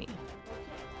attack me.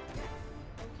 Okay.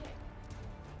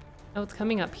 Oh, it's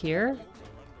coming up here?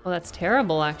 Oh, that's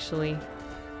terrible, actually. Great.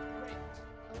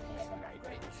 Okay.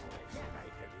 Sniper is ready.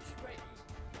 Sniper is ready.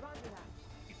 Roger that.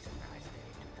 It's a nice day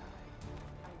to die.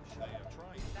 Are you They sure? are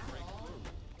trying to That break all? through.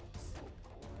 So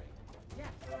boring.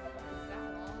 Yes. Is that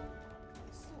all?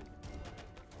 So.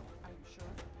 Are you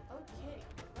sure? Okay.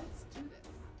 Let's do this.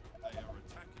 They are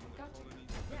attacking the Gotcha. colony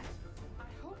Yes. defenses. I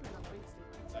hope you're not wasting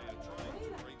my They time. are trying to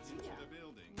Great break into idea. the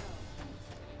building. No.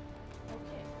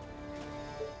 Okay.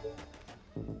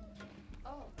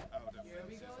 Oh. Our Here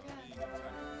we defenses go are again. being attacked.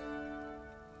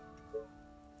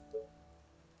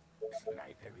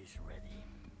 Sniper is ready.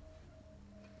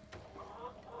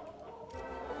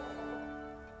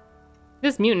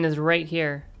 This mutant is right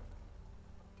here.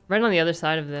 Right on the other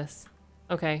side of this.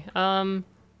 Okay,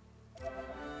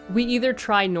 we either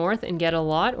try north and get a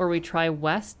lot, or we try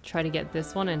west, try to get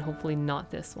this one, and hopefully not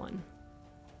this one.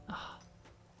 Ah.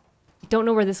 I don't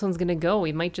know where this one's gonna go.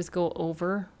 We might just go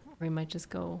over, or we might just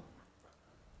go... I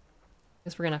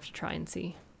guess we're gonna have to try and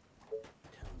see.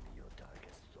 Tell me your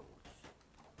darkest thoughts.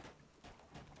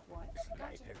 What? Gotcha.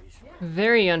 Sniper is Yeah. ready.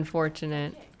 Very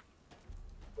unfortunate. Okay.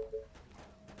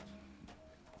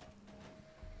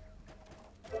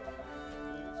 Walls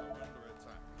are under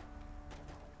attack.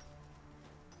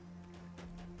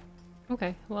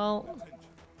 Okay, well, Attention.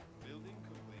 Building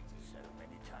completed. So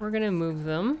many times. we're gonna move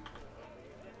them.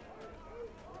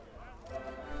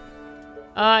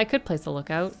 I could place a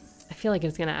lookout. I feel like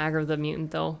it's gonna aggro the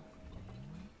mutant though.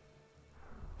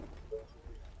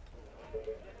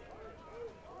 Our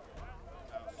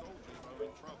soldiers are in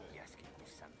trouble. Just give me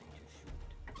something to shoot.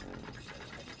 So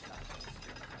many targets.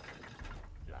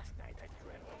 Last night I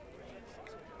dreamt of brains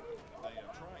exploding. They are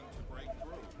trying to break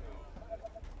through.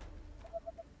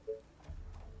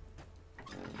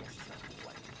 Yes, sir.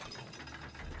 What to do?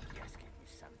 Just give me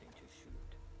something to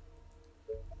shoot.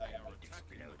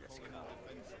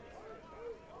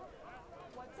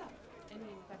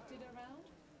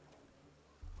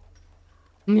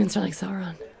 Mutants are like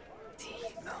Sauron.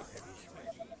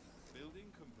 Building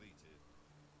completed.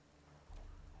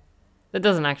 That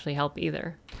doesn't actually help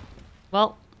either.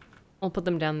 Well, we'll put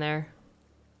them down there.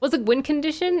 What's the win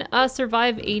condition?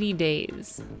 Survive 80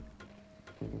 days.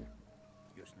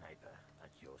 Your sniper at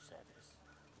your service.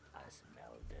 I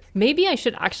smell death. Maybe I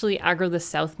should actually aggro the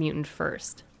South Mutant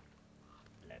first.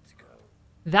 Let's go.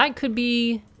 That could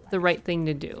be the right thing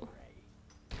to do.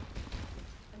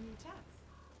 A new task.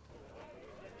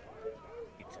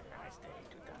 It's a nice day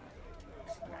to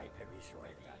die. Sniper is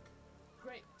ready.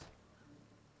 Great.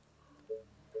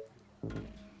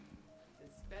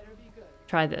 This better be good.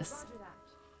 Try this. Roger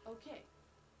that. Okay.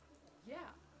 Yeah.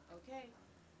 Okay.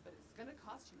 But it's gonna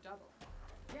cost you double.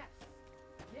 Yes.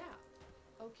 Yeah.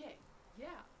 Okay. Yeah.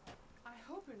 I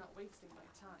hope you're not wasting my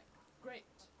time. Great.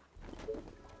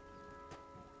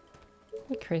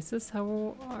 Hey, Crisis,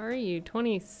 how are you?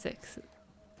 26.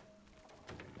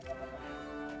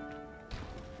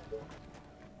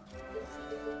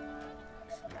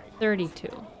 Sniper 32.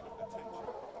 Building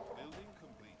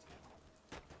completed.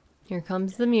 Here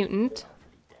comes the mutant.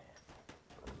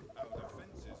 Our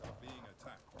defenses are being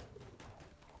attacked.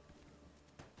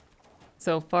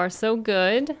 So far, so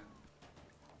good. I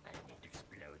need to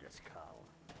explode a skull.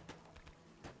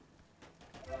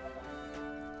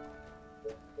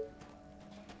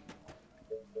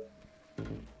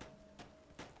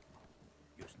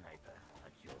 Your sniper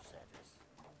at your service.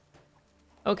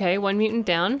 Okay, one mutant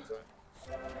down.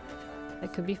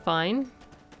 That could be fine.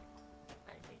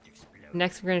 I need to explode.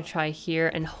 Next, we're going to try here,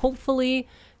 and hopefully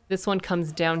this one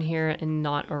comes down here and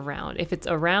not around. If it's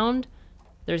around,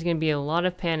 there's going to be a lot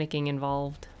of panicking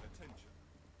involved.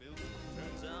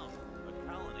 Turns out a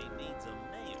colony needs a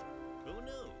mayor. Who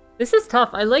knew? This is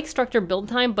tough. I like structure build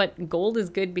time, but gold is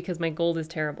good because my gold is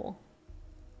terrible.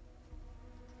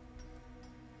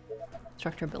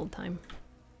 Structure build time.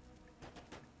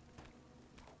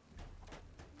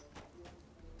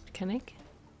 Kennick,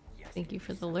 thank you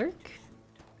for the lurk.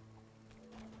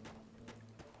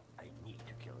 I need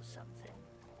to kill something.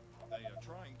 They are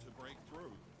trying to break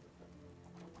through.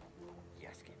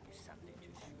 Just give me something to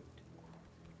shoot.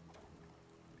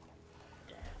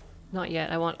 Death. Not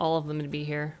yet. I want all of them to be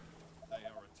here. They are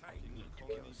attacking need the to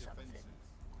colony kill something. defenses.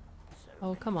 So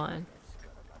Oh, come on. it's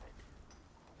gonna love it.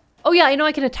 Oh yeah, I know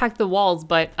I can attack the walls,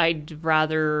 but I'd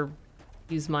rather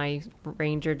use my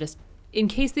ranger just in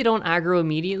case they don't aggro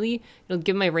immediately. It'll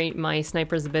give my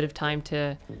snipers a bit of time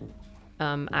to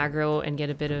aggro and get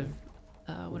a bit of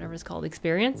whatever it's called,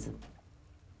 experience.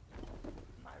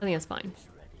 I think that's fine. It's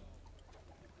ready.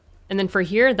 And then for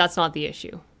here, that's not the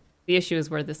issue. The issue is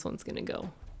where this one's gonna go.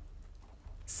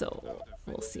 So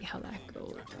we'll see how that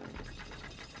goes.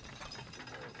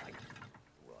 Right.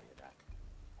 Roger that.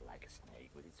 Like a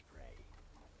snake with its prey.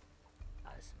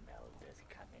 I smell death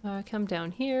coming. Come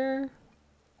down here.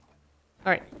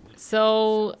 All right,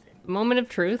 so moment of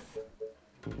truth.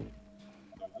 The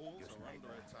walls are under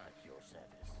attack. At your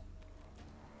service.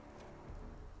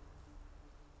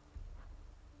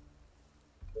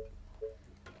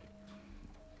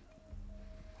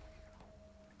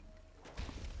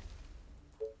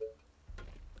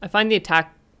 I find the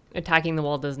attacking the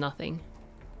wall does nothing.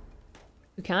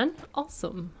 You can?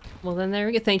 Awesome. Well then there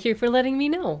we go. Thank you for letting me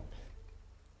know.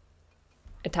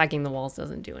 Attacking the walls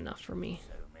doesn't do enough for me.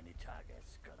 So many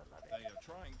targets. Gotta love They it. are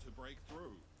trying to break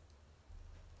through.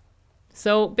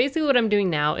 So basically what I'm doing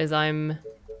now is I'm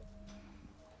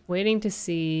waiting to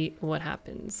see what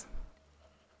happens.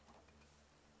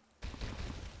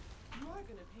 You are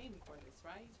gonna pay me for this,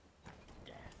 right?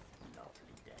 Death.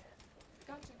 Lovely death.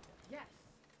 Gotcha. Yes.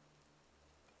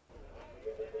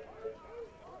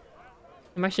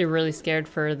 I'm actually really scared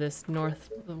for this north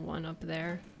one up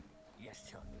there. Yes,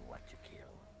 tell me what to kill.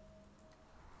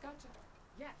 Gotcha.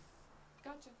 Yes.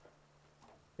 Gotcha.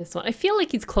 This one. I feel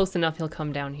like he's close enough he'll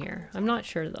come down here. I'm not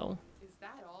sure though. Is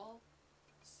that all?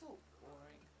 So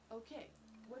boring. Okay.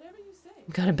 Whatever you say.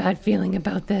 I've got a bad feeling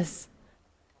about this.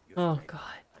 Your Oh sniper god.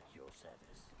 At your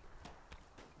service.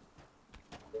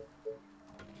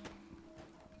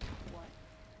 What?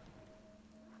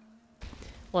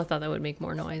 Well, I thought that would make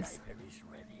more noise. Sniper is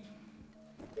ready.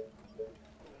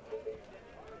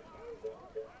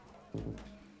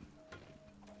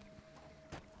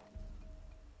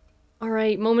 All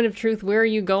right, moment of truth. Where are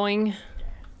you going?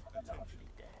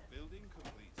 Building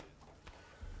completed.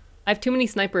 I have too many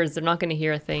snipers. They're not going to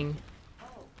hear a thing.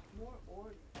 Oh, more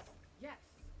orders. Yes.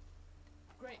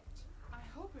 Great. I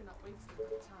hope you're not wasting my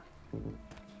time.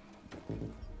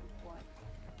 What?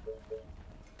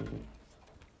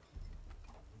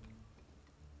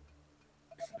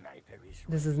 Sniper is ready.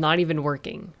 This is not even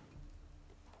working.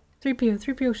 3PO,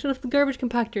 3PO, shut off the garbage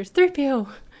compactors. 3PO!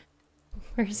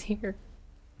 Where's here?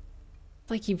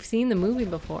 It's like you've seen the movie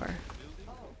before.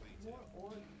 Oh, more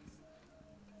orders.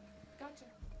 Gotcha.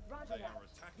 Roger They that. are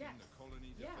attacking Yes. the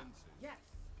colony Yeah. defenses. Yes.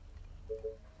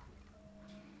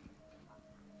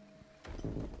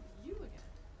 You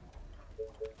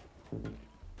again.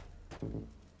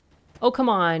 Oh, come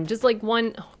on. Just like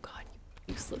one. Oh, God.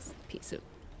 You useless piece of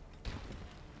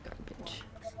garbage.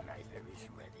 Sniper is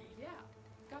ready. Yeah.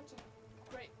 Gotcha.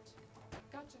 Great.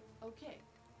 Gotcha. Okay.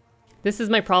 This is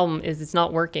my problem, is it's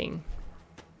not working.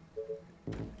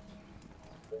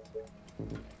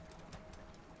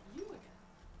 You again.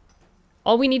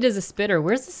 All we need is a spitter.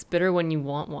 Where's the spitter when you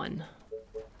want one?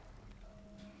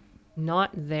 Not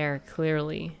there,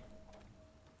 clearly.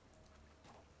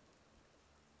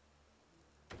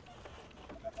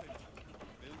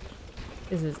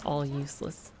 This is all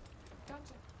useless. Gotcha.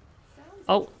 Sounds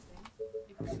Oh.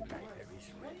 interesting. Sniper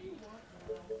is ready.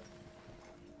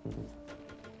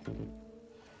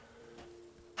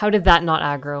 How did that not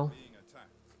aggro? Being attacked.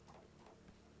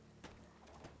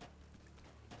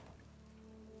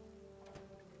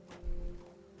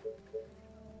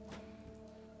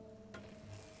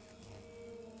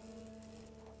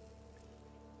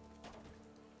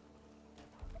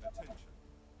 Attention.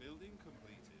 Building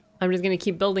completed. I'm just gonna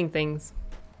keep building things.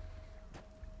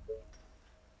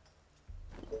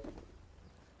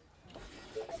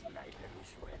 Sniper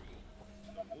is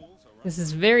ready. The walls are up. This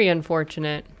is very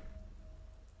unfortunate.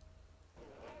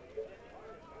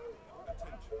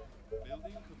 Attention.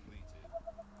 Building completed.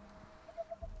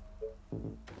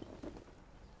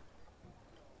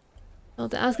 Well,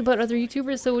 to ask about other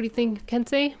YouTubers, so what do you think,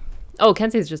 Kensei? Oh,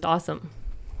 Kensei's just awesome.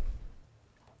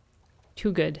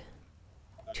 Too good.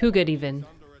 Too good, even,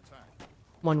 Under attack.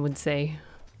 one would say.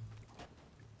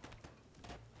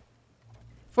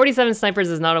 47 snipers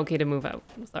is not okay to move out.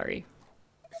 I'm sorry.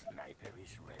 Sniper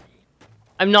is ready.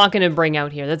 I'm not going to bring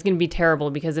out here. That's going to be terrible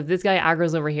because if this guy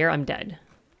aggro's over here, I'm dead.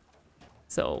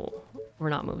 So, we're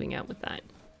not moving out with that.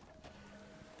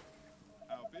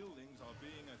 Our buildings are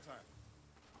being attacked.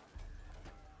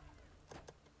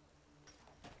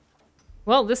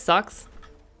 Well, this sucks.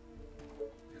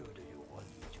 Who do you want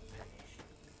me to punish?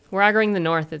 We're aggroing the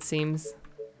north, it seems.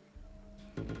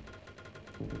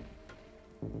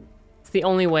 It's the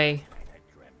only way.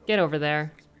 Get over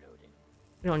there. Exploding.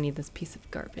 We don't need this piece of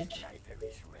garbage. Sniper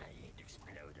is ready to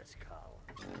explode a skull.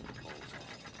 Bullseye.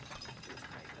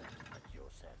 Sniper at your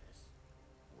service.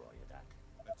 Roger that.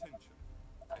 Attention.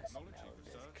 I Technology smell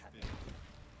this research coming.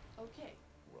 field. Okay.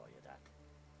 Roger that.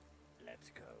 Let's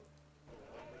go.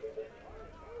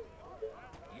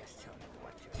 Yes, tell me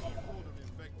what you Our need. horde of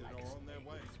infected Like a are on their snake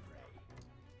way. with spray.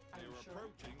 Are They you are sure?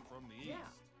 approaching from the Yeah.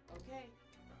 east. Okay.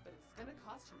 But it's gonna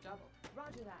cost you double.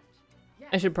 Roger that. Yes.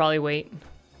 I should probably wait.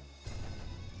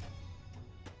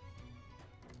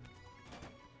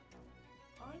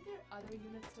 Are there other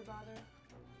units to bother?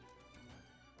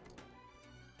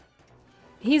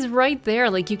 He's right there,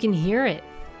 like you can hear it.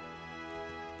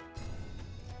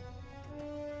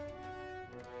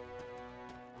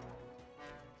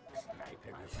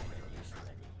 Sniper is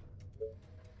ready.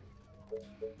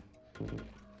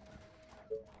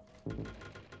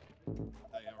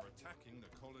 They are attacking the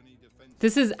colony defenses.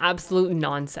 This is absolute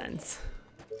nonsense.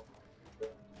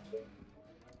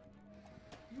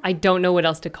 I don't know what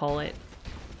else to call it.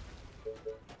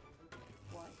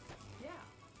 What? Yeah.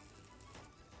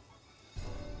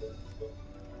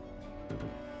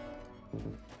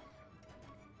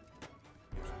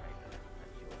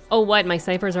 Oh, what? My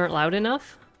snipers aren't loud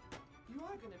enough? You are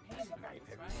gonna pay me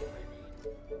for this,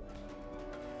 right?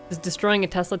 Does destroying a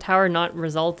Tesla tower not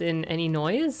result in any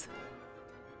noise?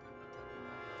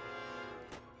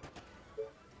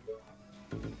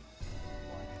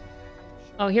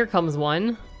 Oh, here comes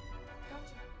one.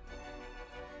 Gotcha.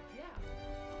 Yeah.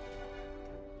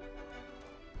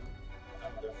 Our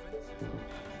defenses are being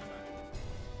attacked.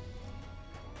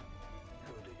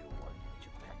 Who do you want me to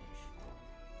punish?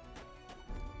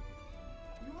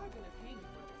 You are gonna pay me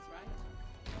for this, right?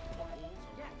 The What? walls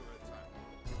are Yes. under attack.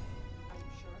 Are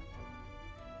you sure?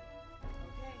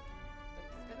 Okay. But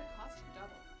it's gonna cost you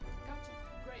double. Gotcha.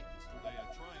 Great. They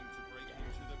are trying to break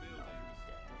into the buildings.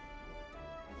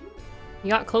 You You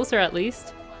got closer at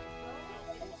least. Our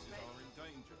forces are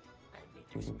in danger. I need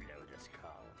to explode a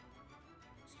skull.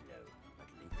 Slow but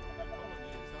lethal. The colony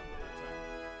is under attack.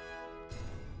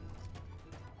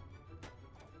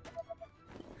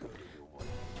 Who do you want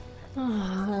me to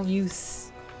punish? Oh, you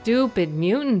stupid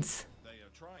mutants. They are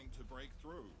trying to break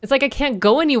through. It's like I can't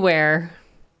go anywhere.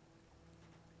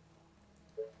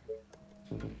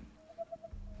 a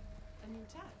new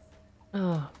test.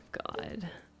 Oh, God.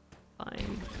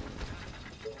 Fine.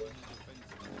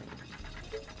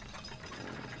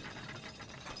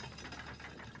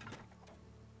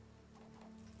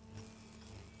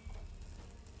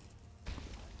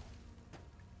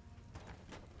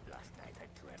 Last night I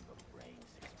dreamt of brains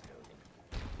exploding.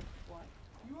 What?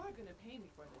 You are gonna pay me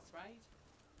for this, right?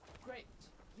 Great.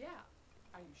 Yeah.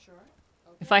 Are you sure?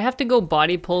 Okay. If I have to go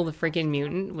body pull the freaking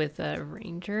mutant with a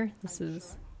ranger, this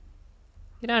is...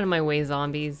 Get out of my way,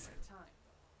 zombies. Time.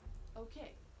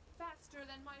 Okay. Faster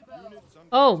than my bow. Units under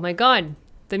Oh my god,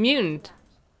 the mutant.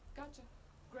 Gotcha.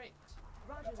 Great.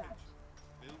 Roger that.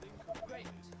 building Great.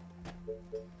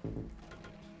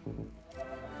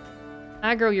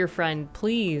 Aggro your friend,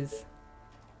 please.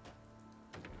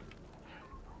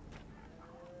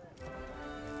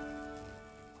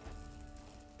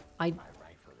 My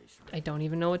rifle is I don't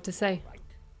even know what to say. right.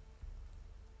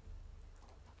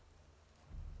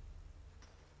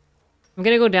 I'm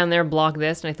gonna go down there, block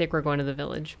this, and I think we're going to the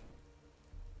village.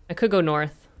 I could go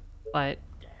north, but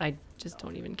I just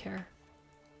don't even care.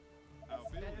 Our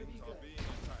buildings are being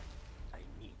attacked. I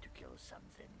need to kill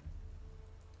something.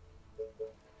 Tell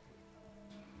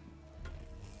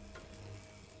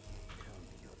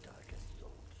me your darkest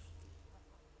thoughts.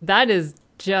 That is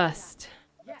just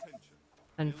Yes. Attention.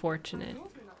 unfortunate.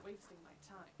 Hope you're not wasting my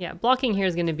time. Yeah, blocking here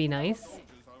is gonna be nice. Soldiers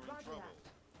are in Roger trouble.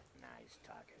 that. Nice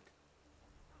target.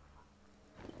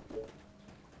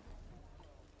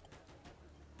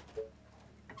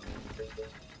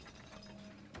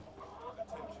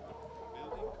 Attention.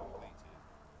 Building completed.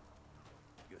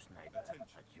 Your sniper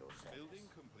Attention. at your Building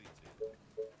service. completed.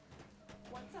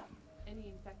 What's up? Any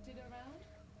infected around?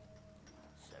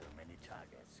 So many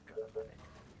targets. Gotta love it.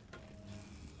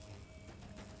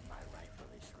 My rifle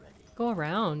is ready. Go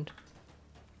around.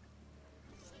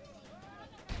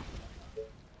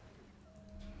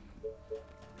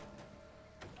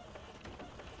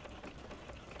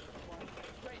 What?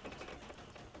 Great.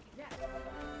 Yes.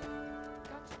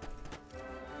 Gotcha.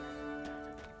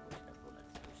 Push the bullet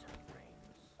through some brains.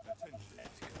 Attention.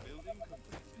 Building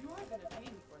completed. You are gonna pay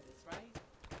me for this, right?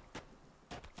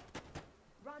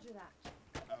 Roger that.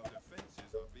 Our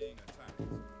defenses are being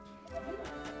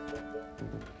attacked.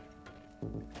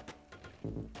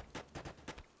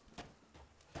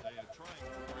 They are trying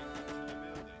to break into the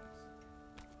buildings.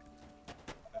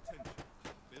 Attention.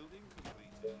 Building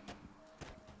completed.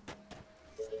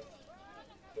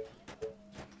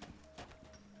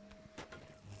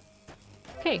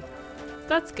 Okay,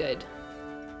 that's good.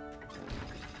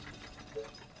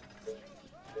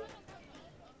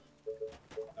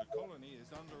 The colony is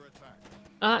under attack.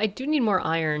 I do need more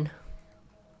iron.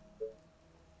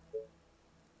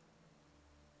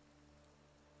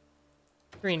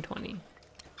 Three and 20. Building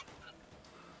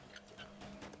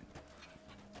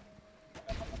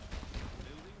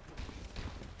completed.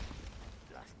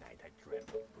 Last night I dreamt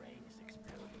of brains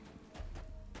exploding.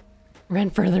 Ran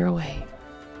further away.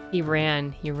 He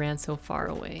ran so far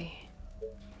away.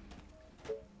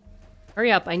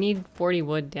 Hurry up, I need 40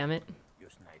 wood, damn it. Your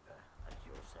sniper at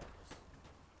your service.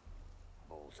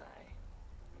 Bullseye.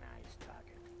 Nice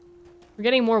target. We're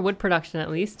getting more wood production at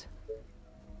least.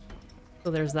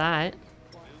 So there's that.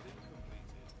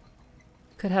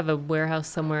 Could have a warehouse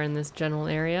somewhere in this general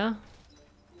area.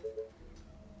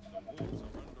 The walls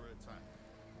are under attack.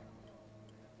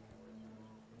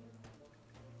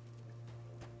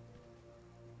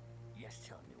 Yes,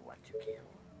 tell me what to kill.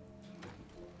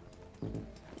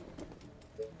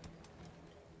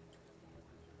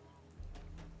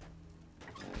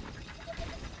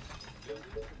 Building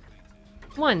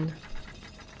completed. One.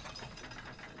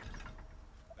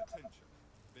 Attention.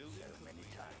 Building So many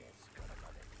targets. Gotta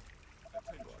love it.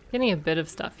 attention. Getting a bit of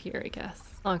stuff here, I guess.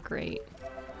 Not great.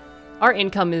 Our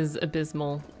income is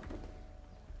abysmal.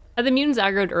 Had the mutants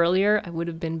aggroed earlier, I would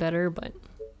have been better, but...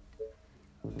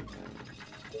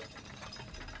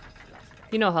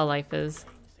 You know how life is.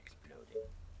 Brains exploding.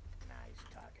 Nice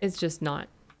target. It's just not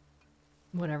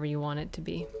whatever you want it to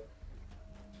be.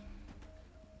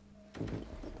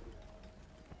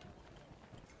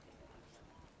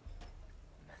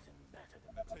 Nothing better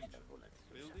than putting a bullet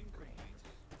through Building some brains.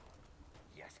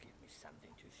 completed. Yes, give me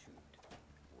something to shoot.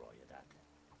 Roger that.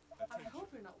 I Attention. hope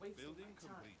you're not wasting Building my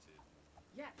time. completed.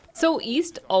 Yes. So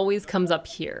east always comes up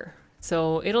here.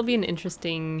 So it'll be an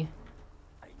interesting,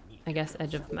 I need I guess,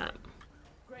 edge of map.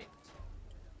 Great.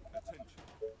 Attention.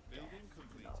 Building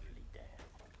completed. lovely death.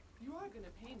 You are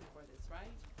gonna pay me for this,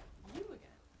 right? You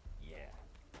again. Yeah.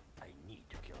 I need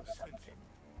to kill Attention. something.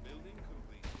 Building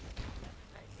completed.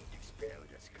 I need to explode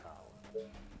a skull.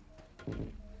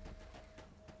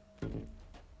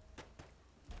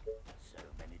 So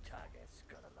many targets.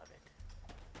 Gotta love it.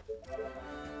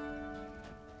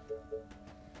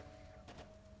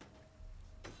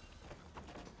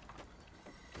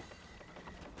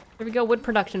 There we go, wood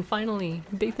production, finally.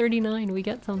 Day 39, we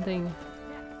get something. Units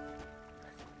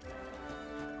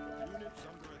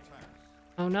under attack.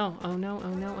 Oh no, oh no, oh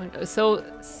no. Oh no. So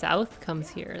south comes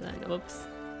here then, oops.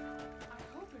 I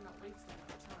hope you're not wasting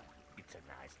my time. It's a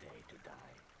nice day to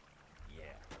die. Yeah,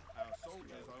 Our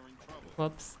soldiers are in trouble.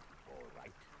 Whoops. all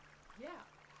right. Yeah.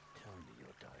 Tell me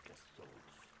your darkest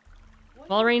thoughts.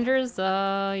 Well, Rangers,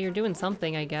 you're doing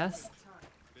something, I guess.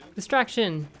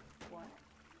 Distraction. What?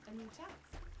 A new task?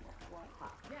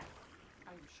 What? Yes.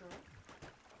 Are you sure?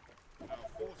 Our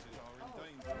forces are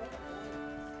in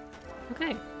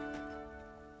danger. Okay.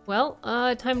 Well,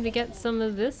 time to get some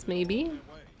of this, maybe. Away.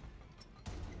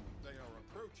 They are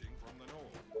approaching from the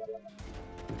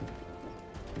north.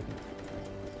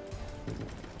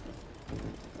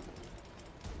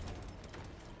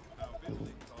 Our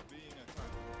buildings are being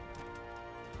attacked.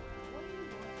 What do you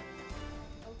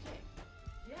want? Okay.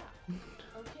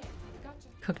 Yeah. Okay. Gotcha.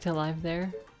 Cooked alive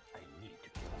there. I need to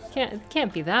kill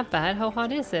Can't be that bad. How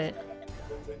hot is it?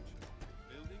 Attention.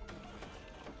 Building complete.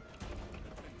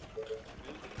 Attention.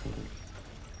 Building.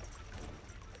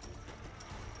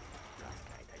 Last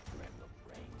night I dreamt of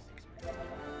brains exploding.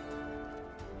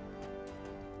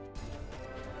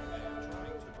 They are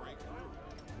trying to break through.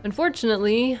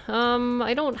 Unfortunately,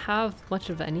 I don't have much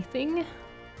of anything.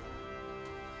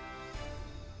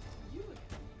 You again.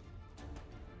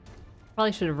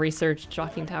 Probably should have researched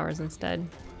shocking towers instead.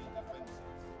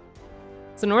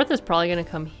 So north is probably gonna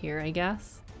come here, I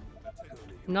guess.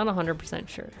 I'm not 100%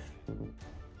 sure.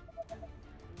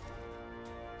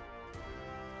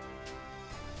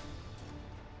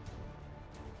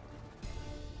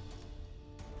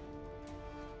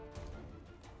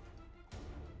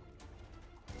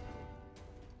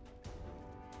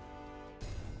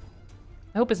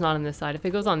 I hope it's not on this side. If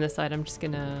it goes on this side, I'm just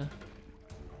gonna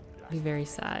be very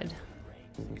sad.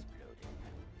 Brains exploding.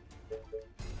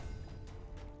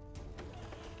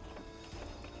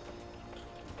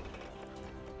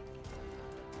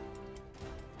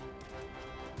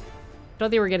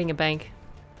 Thought they were getting a bank.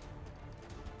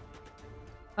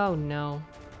 Oh no.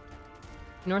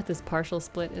 North is partial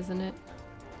split, isn't it?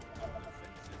 Our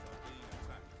defenses are being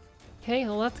attacked. Okay,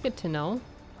 well that's good to know.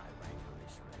 My rifle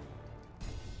is ready.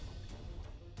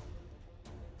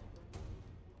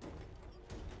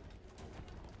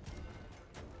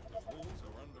 The walls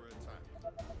are under attack.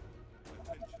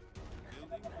 Attention.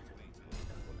 Building completed.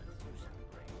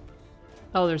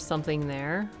 Oh, there's something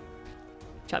there.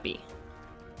 Chubby.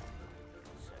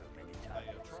 So many They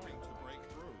targets. are trying to break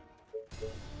through.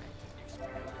 I need to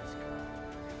explode this car.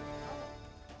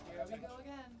 Here we go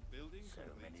again. Building So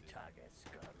many completed. targets.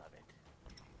 Gotta love it.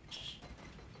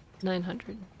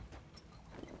 900.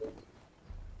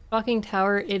 Shocking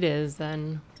tower it is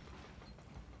then.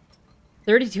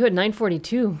 32 at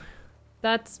 942.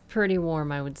 That's pretty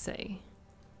warm, I would say.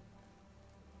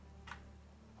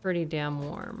 Pretty damn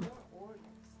warm. Orders.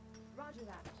 Roger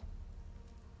that.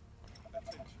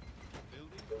 Attention.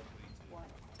 Building completed. What?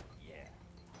 Yeah.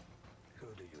 Who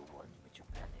do you want me to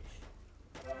punish?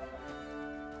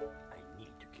 I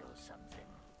need to kill something.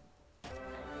 I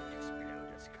need to explode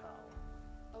this car.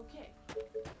 Okay.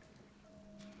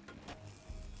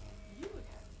 You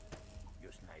again.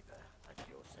 Your sniper at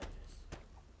your service.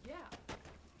 Yeah.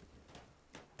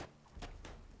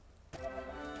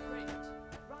 Great.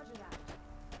 Roger that.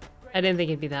 Great. I didn't think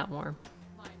it'd be that warm.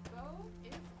 My bow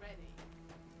is ready.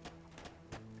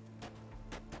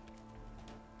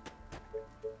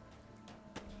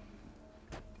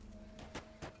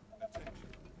 Attention.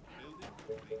 Building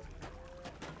completed.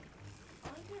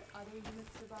 Aren't there other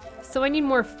units surviving? So I need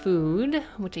more food,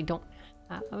 which I don't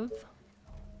have.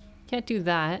 Can't do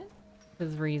that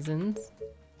with reasons.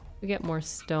 We get more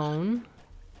stone.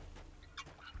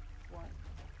 What?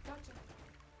 Gotcha.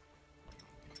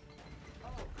 Oh,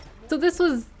 So this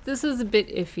was a bit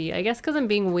iffy. I guess because I'm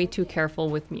being way too careful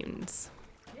with mutants,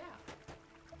 yeah.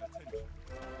 Attention.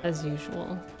 as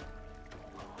usual.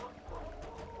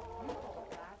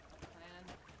 That plan.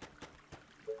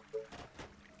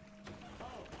 Oh,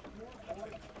 more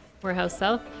orders. Warehouse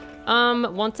south.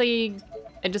 Once I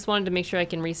just wanted to make sure I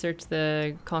can research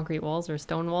the concrete walls or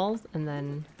stone walls, and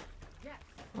then Yes.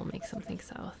 I'll make something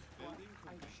south. Are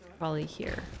you sure? Probably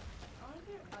here. Aren't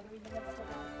there other units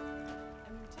surviving? I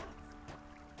mean, tax.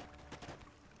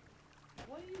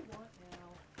 What do you want now?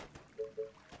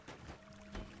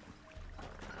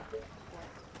 What?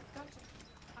 Gotcha.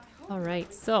 I hope All you're right,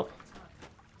 wasting so my time.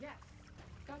 Yes.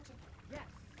 Gotcha. Yes.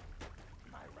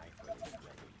 My rifle is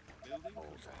ready.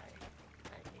 Bullseye.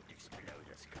 I need to explode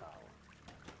this car.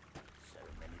 So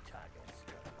many targets.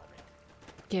 Gotta love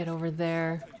it. get over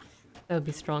there. That would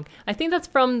be strong. I think that's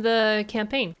from the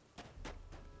campaign.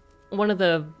 one of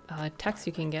the texts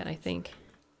you can get, I think.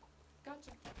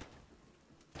 Gotcha.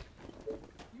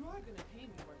 You are gonna pay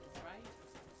me for this, right?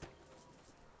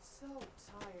 So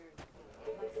tired.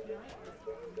 Last night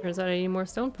was. Turns out I need more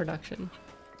stone production.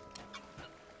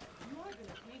 You are gonna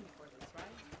pay me for this, right?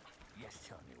 Yes,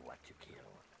 tell me what to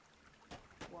kill.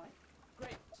 What?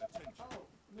 Great. Attention. Oh,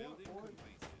 more Building orders.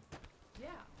 completed. Yeah.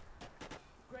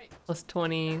 Great. Plus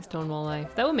 20 Stonewall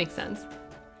life. That would make sense.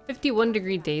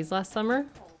 51-degree days last summer.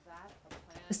 Call that a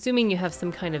plan. Assuming you have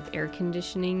some kind of air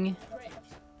conditioning Great.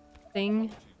 thing.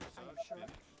 Research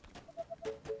finished.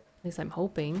 At least I'm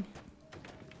hoping.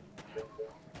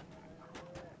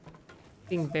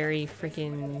 Being very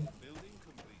freaking Building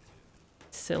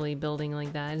completed. silly building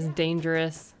like that. It's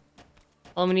dangerous.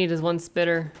 All we need is one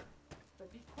spitter.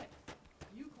 But be quick.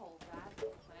 You call that a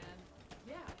plan?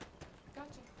 Yeah.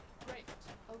 Gotcha. Great.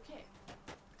 Okay.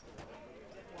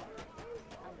 What?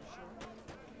 Are you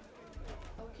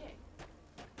sure? Okay.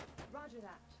 Roger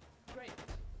that. Great.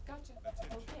 Gotcha.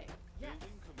 Attention. Okay. Yes.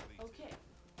 Building completed. Okay.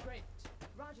 Great.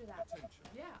 Roger that. Attention.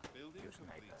 Yeah. Building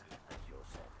completed. At your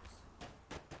service.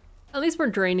 At least we're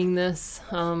draining this.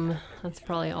 That's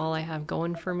probably all I have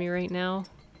going for me right now.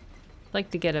 I'd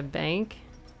like to get a bank.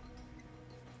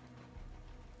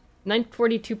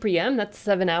 9:42 p.m. That's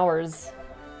 7 hours.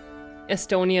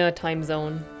 Estonia time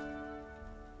zone.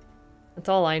 That's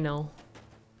all I know.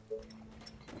 You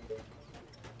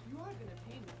are gonna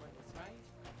pay me for this, right?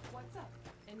 What's up?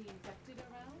 Any infected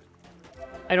around?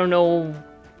 I don't know.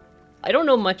 I don't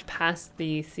know much past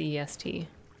the CEST.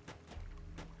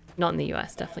 Not in the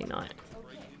US, definitely not.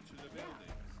 Break into the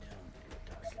buildings.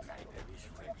 Library's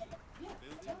ready. Yes.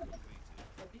 Building Tell me. completed.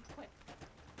 But be quick.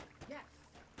 Yes.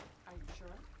 Are you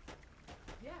sure?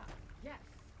 Yeah. Yes.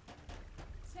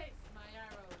 Taste my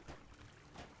arrows.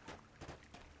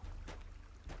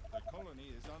 The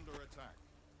colony is under attack.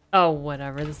 Oh,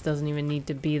 whatever. This doesn't even need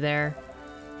to be there.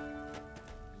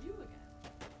 You again.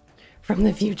 From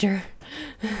the future.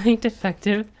 Ain't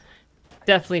effective.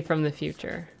 Definitely from the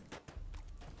future.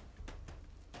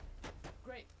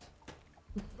 Great.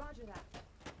 Roger that.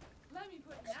 Let me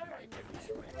put an arrow in Library's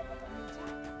this ready.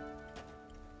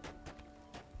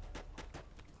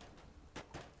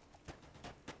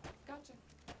 Gotcha.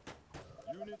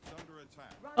 Units under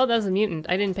attack. Oh, that was a mutant.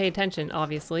 I didn't pay attention,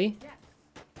 obviously. Yes.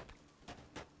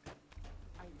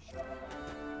 Are you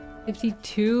sure?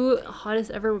 52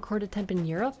 hottest ever recorded temp in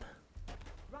Europe?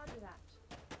 Roger that.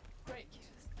 Great.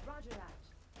 Roger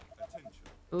that.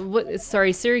 Attention. What?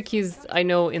 Sorry, Syracuse, I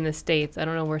know in the States. I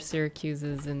don't know where Syracuse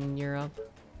is in Europe.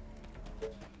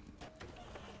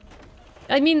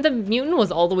 I mean, the mutant was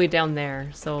all the way down there,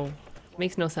 so it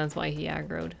makes no sense why he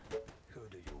aggroed. Who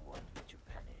do you want me to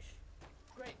punish?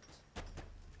 Great.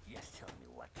 Yes, tell me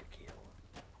what to kill.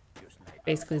 Your sniper.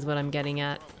 Basically is what I'm getting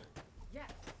at. Yes.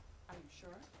 Are you sure?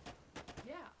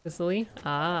 Yeah. Sicily?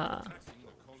 Ah, Attacking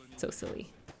the colony. so silly.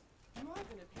 You are gonna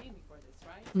pay me for this,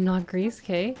 right? Not Greece,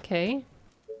 okay, okay.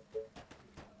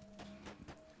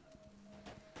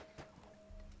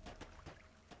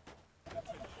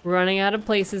 Running out of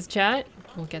places, chat.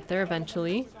 We'll get there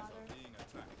eventually. Being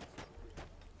attacked.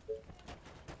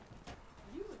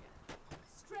 You again.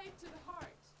 Straight to the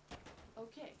heart.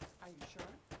 Okay. Are you sure?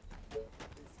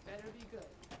 This better be good.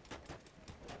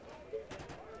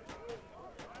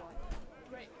 What?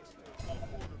 Great. A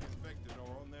horde of infected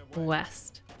are on their way.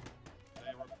 West. They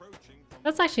are approaching from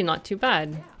That's actually not too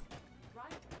bad. Yeah. Right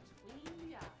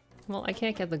between the eyes. Well, I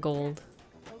can't get the gold.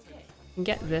 Okay. I can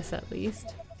get this at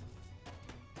least.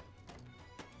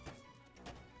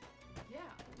 Yeah.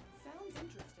 Sounds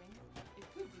interesting. It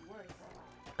could be worse.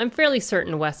 I'm fairly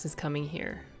certain West is coming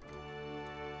here.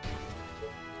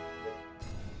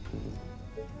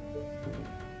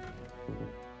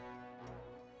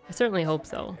 I certainly hope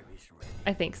so. Library's ready.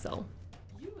 I think so.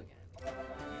 You again.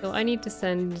 So I need to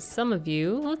send some of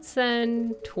you. Let's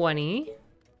send 20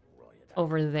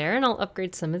 over there, and I'll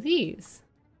upgrade some of these.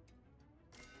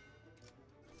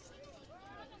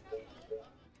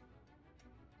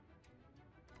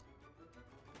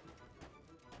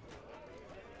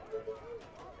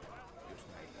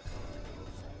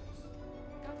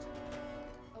 Gotcha.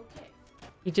 Okay.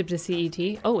 Egypt is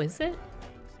CET. Oh, is it?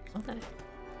 Okay.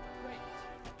 Great.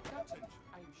 Gotcha.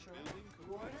 Are you sure?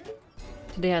 You ordered?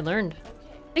 Today I learned. Okay.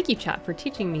 Thank you, chat, for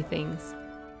teaching me things.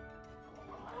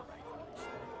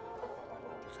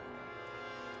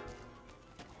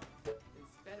 This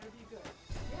better be good.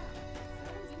 Yeah.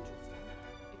 Sounds interesting.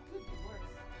 It could be worse.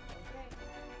 Okay.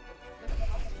 It's gonna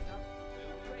cost me double.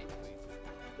 Great.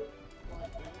 What?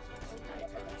 Okay.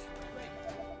 Great.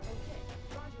 Okay.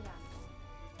 Roger that.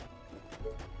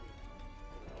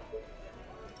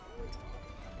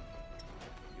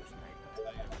 Your sniper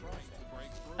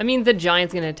I mean, the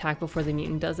giant's gonna attack before the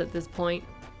mutant does at this point.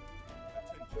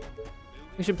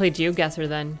 We should play GeoGuessr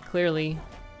then, clearly.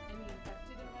 Any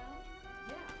infected around?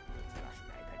 Yeah. Last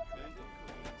night I dreamt of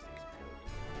planes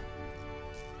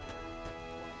exploding.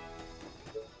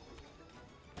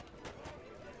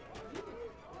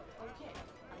 Okay.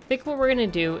 I think what we're gonna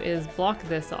do is block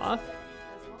this off,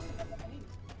 As long as we think.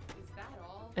 Is that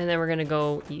all? and then we're gonna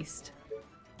go east.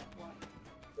 What?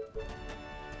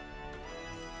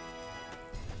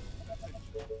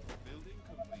 Building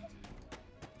completed.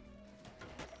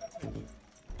 Attention.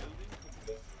 Building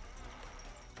completed.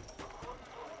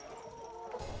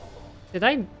 Did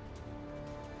I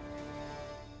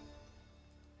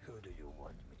Who do you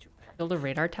want me to punish? build a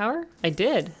radar tower? I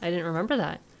did. I didn't remember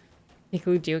that.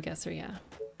 Include GeoGuessr, yeah.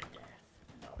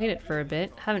 Played it for a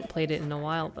bit. Haven't played it in a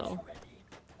while though. Ready.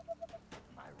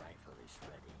 My rifle is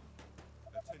ready.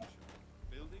 Attention.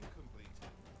 Building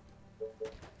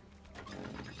completed.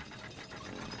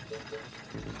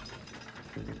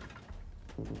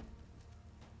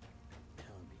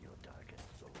 Tell me your darkest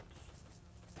thoughts.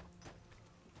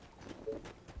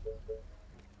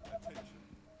 Attention.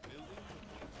 Building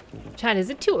completed. Chad, is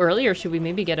it too early or should we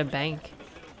maybe get a bank?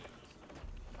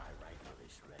 My rifle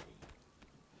is ready.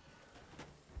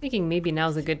 Thinking maybe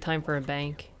now's a good time for a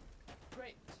bank.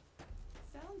 Great.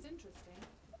 Sounds interesting.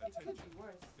 It could be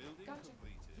worse. Building Gotcha.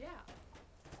 completed. Yeah.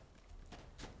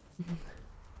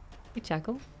 Hey,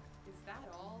 Chaco. Is that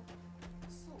all?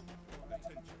 So,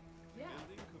 Attention. yeah.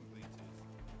 Building completed.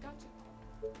 Gotcha.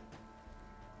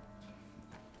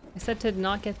 I said to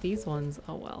not get these ones.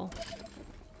 Oh well.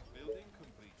 Building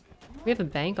completed. We have a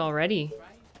bank already.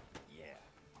 Right? Yeah.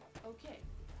 Okay.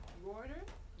 You order,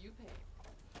 you pay.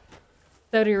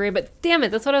 Saudi Arabia. Damn it,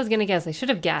 that's what I was gonna guess. I should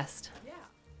have guessed. Yeah.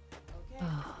 Okay.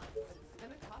 But it's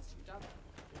gonna cost you double.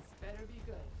 This better be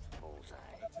good. Bullseye.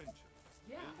 Attention.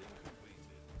 Yeah. Building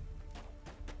completed.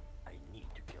 I need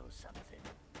to kill something.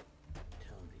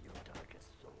 Tell me your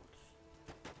darkest thoughts.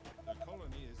 The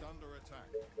colony is under attack.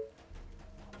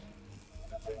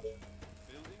 Attention.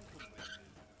 Building completed.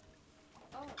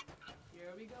 Oh,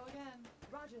 here we go again.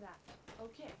 Roger that.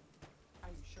 Okay. Are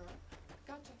you sure?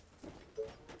 Gotcha.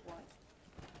 What?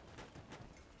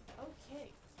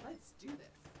 Okay, let's do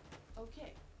this.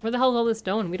 Okay, Where the hell is all the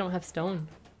stone? We don't have stone.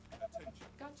 Attention.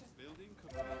 gotcha. Building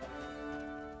completed.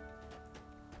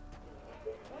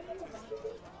 What are you about?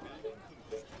 Building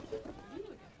completed. You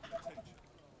again. Attention.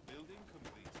 Building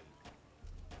completed.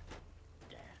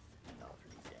 Death.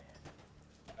 Lovely death.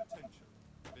 Attention.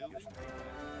 Building Your completed.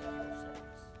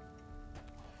 service.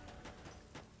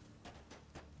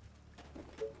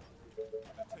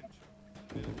 Attention.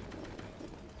 Building completed.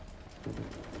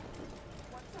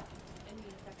 What's up? Any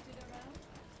infected around?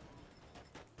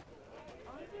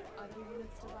 Aren't there other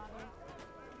units to bother?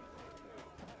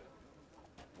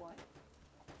 What?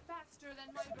 Faster than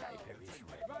my bow. Sniper is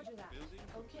ready. Roger that. Building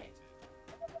Okay.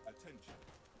 completed. Attention.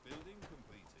 Building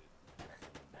completed.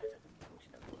 Nothing better than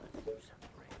putting a bullet through some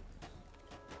brains.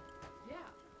 Yeah.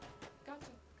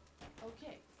 Gotcha.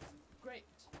 Okay. Great.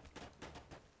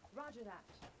 Roger that.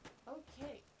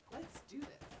 Okay, let's do this.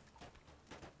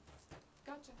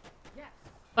 Gotcha. Yes.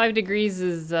 5 degrees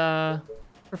is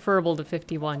preferable to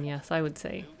 51, yes, I would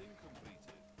say. Building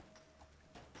completed.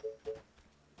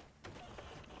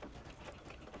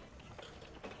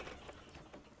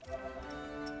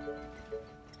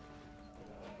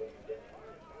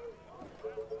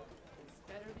 This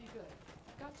better be good.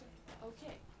 Gotcha.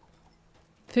 Okay.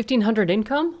 1500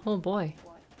 income? Oh boy.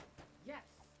 What? Yes.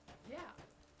 Yeah.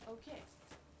 Okay.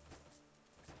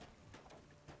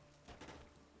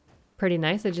 Pretty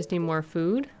nice. I just need more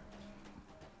food.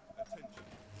 Attention.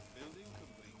 Building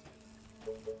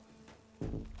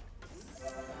completed.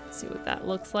 Let's see what that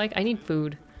looks like. I need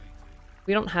food.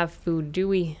 We don't have food, do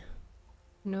we?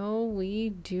 No, we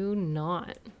do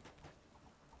not.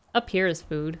 Up here is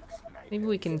food. Maybe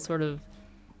we can sort of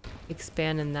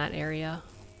expand in that area.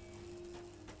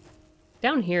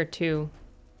 Down here too.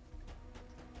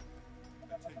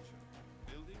 Attention.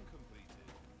 Building completed.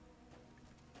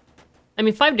 I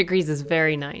mean, 5 degrees is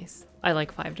very nice. I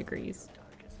like 5 degrees.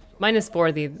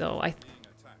 -4 though. I Being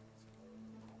attacked.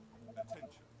 Attention.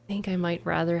 think I might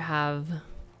rather have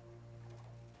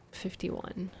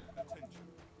 51. Attention.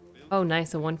 Oh,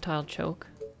 nice. A one-tile choke.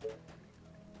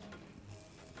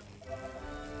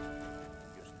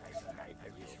 Your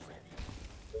sniper is ready.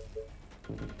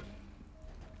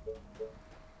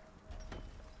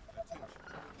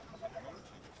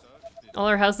 All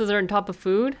our houses are on top of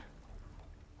food?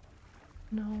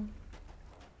 No.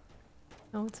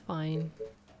 No, it's fine.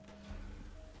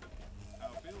 Our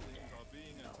buildings are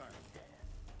being attacked.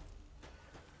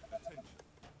 Attention.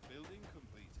 Building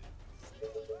completed.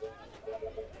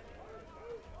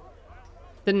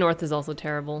 The north is also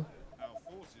terrible. Our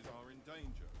forces are in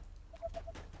danger.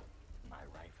 My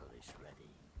rifle is ready.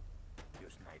 Your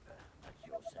sniper at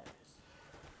your service.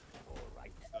 All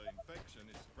right. The infection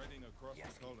is spreading across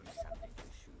Yes, the give colony. me something to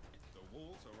shoot. The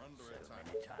walls are under So attack.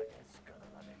 many targets, gonna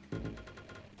love it.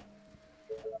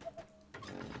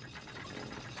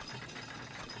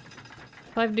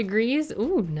 5 degrees?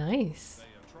 Ooh, nice. They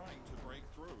are trying to break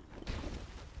through.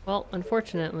 Well,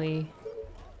 unfortunately,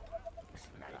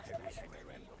 Sniper is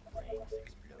ready. Brains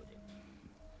exploding.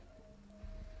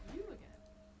 You again.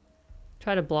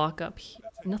 try to block up.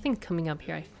 Nothing's coming up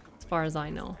here, as far as I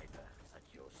know. Sniper at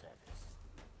your service.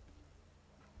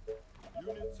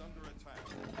 Units under attack.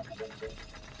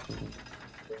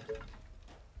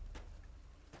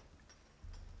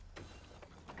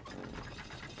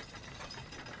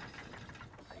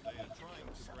 They are trying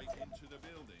to break into the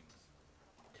buildings.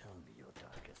 Tell me your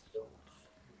darkest thoughts.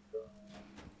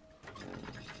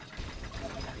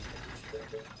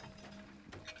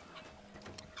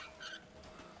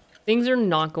 Things are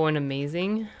not going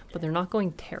amazing, but they're not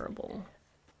going terrible.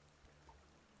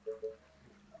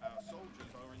 Our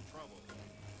soldiers are in trouble.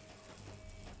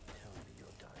 Tell me your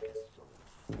darkest thoughts.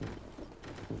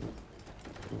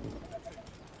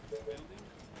 Building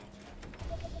completed.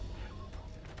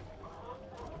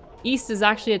 East is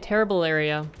actually a terrible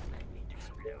area. I need to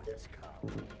explode this cow.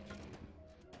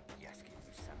 Yes, give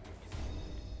me something to shoot.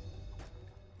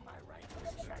 My rifle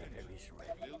sniper is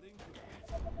ready. Building completed.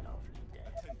 Lovely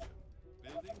death. Attention.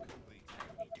 Building completed. I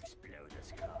need to explode this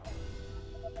cow.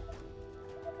 They are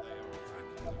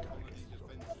attacking the colony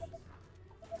defenses.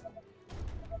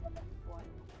 What?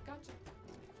 Gotcha.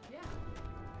 Yeah.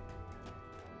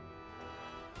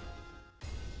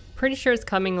 Pretty sure it's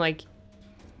coming like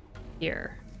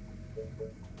here.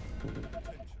 Attention.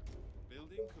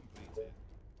 Building completed.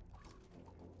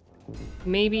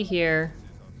 Maybe here.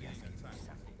 Forces are being attacked.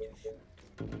 Something to shoot.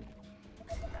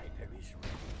 Sniper is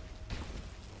ready.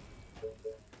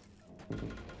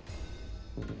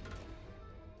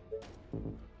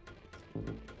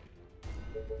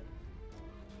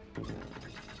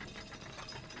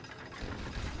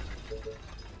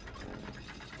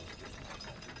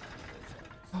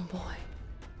 Oh boy.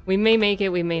 We may make it,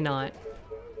 we may not.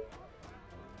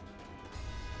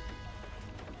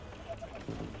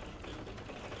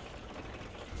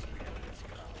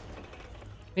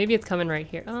 Maybe it's coming right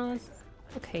here. Oh, it's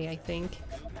okay, I think.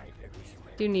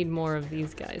 Do need more of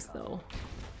these guys, though.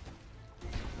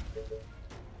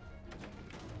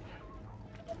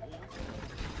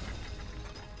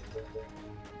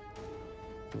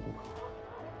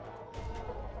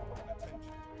 Attention.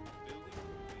 Building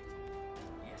completed.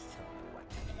 Yes, tell me what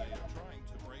to They do. are trying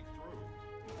to break through.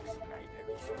 Sniper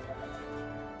is ready.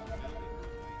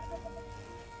 Building completed.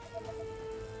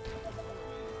 The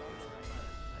colony is under attack.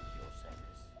 At your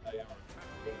service. They are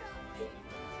attacking the colony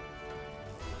defenses.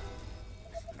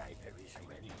 Sniper is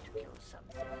ready to kill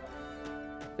something.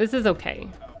 This is okay.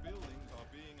 Our buildings are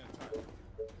being attacked.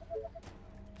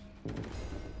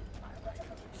 My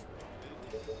rifle is ready.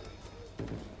 Building completed.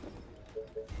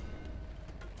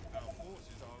 Our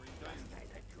forces are in danger. Night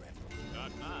I dreamt.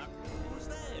 Knock, knock. Who's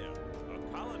there? A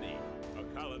colony. A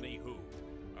colony who?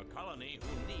 A colony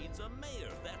who needs a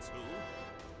mayor, that's who.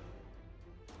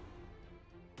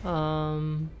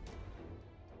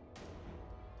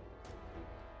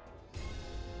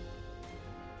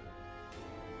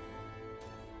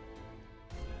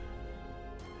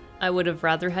 I would have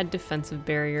rather had defensive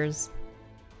barriers.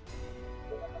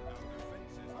 Our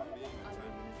defenses are being attacked.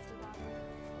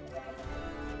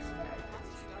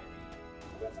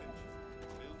 Attention.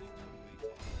 Building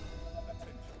completed.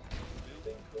 Attention.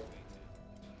 Building completed.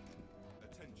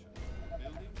 Attention.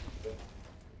 Building completed.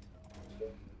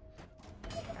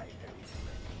 Sniper is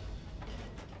ready.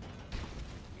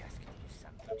 Yes, give me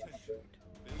something to Attention. shoot.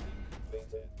 Building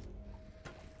completed.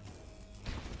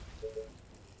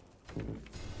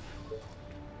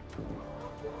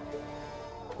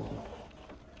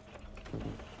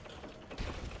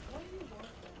 What do you want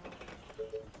now?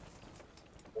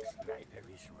 Sniper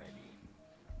is ready.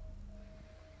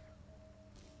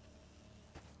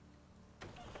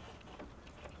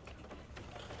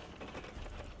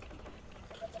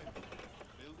 Attention.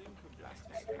 Building completed.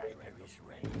 Sniper is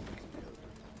ready. Attention. Building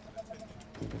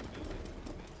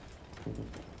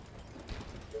completed.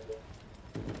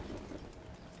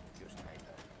 Your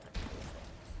sniper at your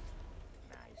service.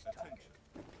 Nice target. Attention.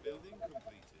 Building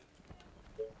completed.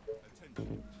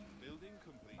 Attention. Building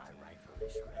completed. My rifle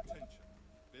is ready. Attention.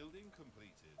 Building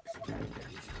completed. Sniper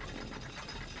is ready.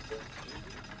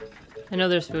 I know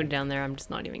there's food down there, I'm just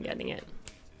not even getting it.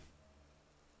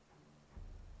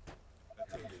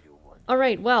 Who do you want? All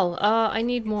right, well, I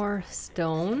need more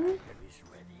stone. Is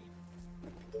ready.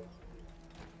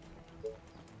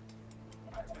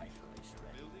 My rifle is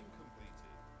ready. Building completed.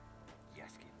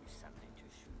 Just give me something to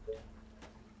shoot.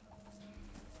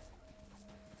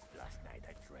 Last night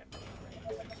I dreamt of brains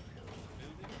explode.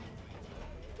 Building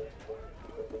completed.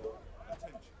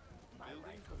 Attention. My Building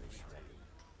rifle is completed. ready.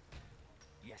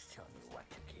 Just tell me what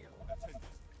to kill.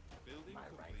 Attention. Building My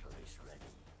completed. rifle is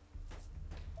ready.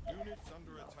 Units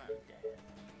under attack. Dead.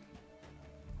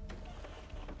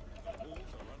 The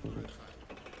walls are under attack.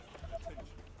 Attention.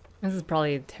 This is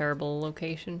probably a terrible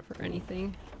location for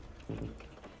anything.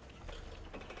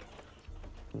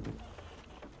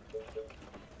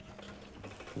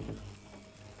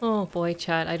 Oh boy,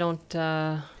 chat, I don't Tell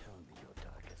me your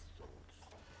darkest thoughts.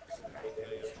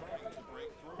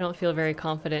 I don't feel very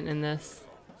confident in this.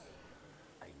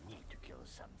 I need to kill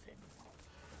something.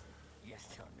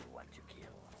 Just tell me what to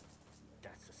kill.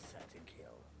 That's a certain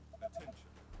kill. Attention.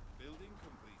 Building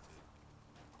completed.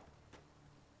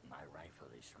 My rifle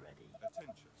is ready.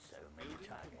 Attention. So many Building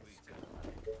targets completed. gonna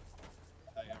love it.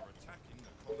 They are attacking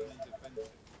the colony defenses.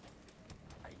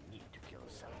 I need to kill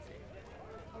something.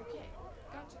 Okay,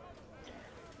 gotcha.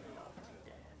 Lovely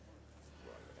death.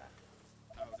 Roll it up.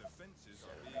 Our defenses So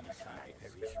are being many attacked.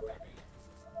 sniper is ready.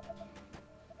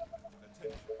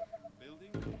 Attention.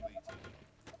 Building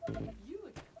completed. You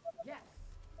again. Yes.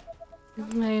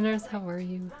 Miners, how are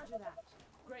you? Roger that.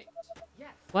 Great.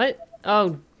 Yes. What?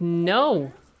 Oh,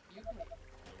 no. You pay. The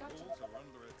Gotcha. walls are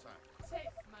under attack.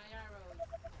 Taste my arrows.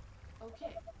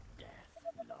 Okay. Death.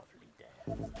 Lovely death.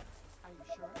 Are you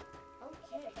sure?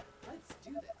 Okay. Let's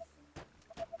do this.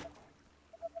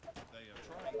 They are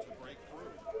trying to break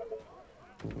through.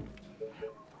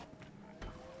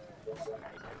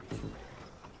 Sniper is ready.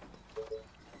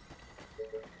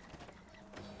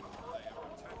 They are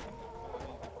attacking the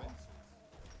colony defenses.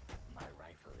 My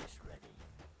rifle is ready.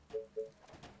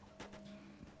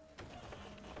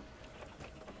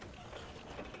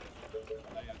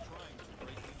 They are trying to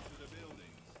break into the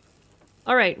buildings.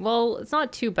 All right, well, it's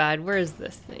not too bad. Where is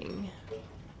this thing?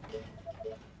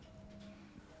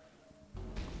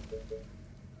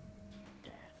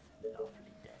 Death.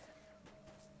 Lovely death.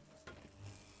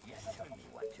 Yes, tell me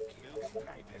what to kill.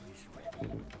 Sniper is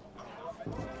ready.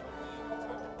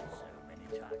 So many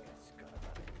targets gonna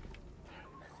love it.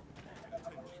 Nothing better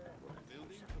than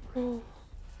watching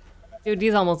Dude,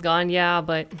 he's almost gone. Yeah,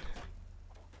 but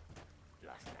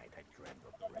Last night I dreamt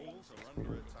of The brains. walls are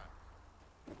under attack.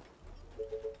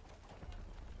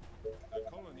 The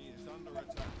colony is under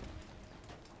attack.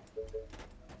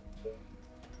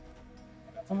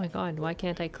 oh my god, why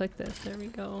can't I click this? There we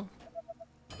go.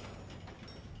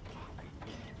 I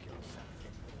need to kill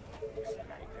something.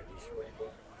 Sniper is ready.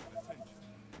 Attention.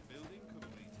 Building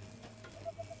completed.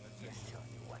 Just tell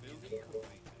me what to Building kill.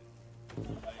 completed.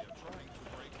 They are trying to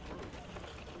break through.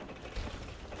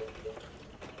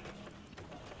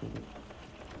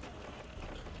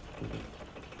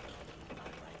 My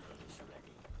rifle is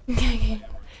ready.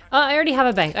 I already have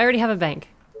a bank. I already have a bank.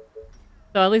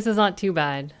 So at least it's not too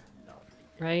bad,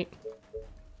 right?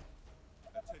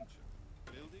 Attention.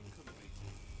 Building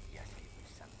completed. Just give me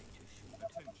something to shoot.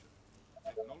 Attention.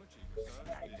 Technology research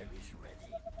Sniper being. is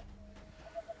ready.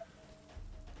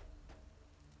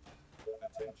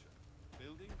 Attention.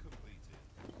 Building completed.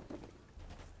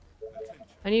 Attention.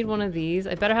 I need one of these.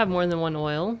 I better have more than one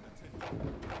oil.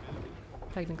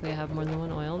 Technically, I have more than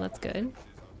one oil. That's good.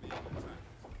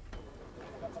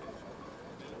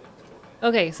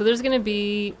 Okay, so there's gonna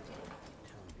be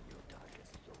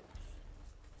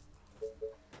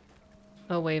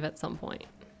a wave at some point.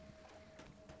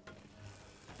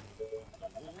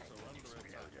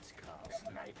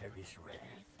 Sniper is ready.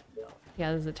 Lovely.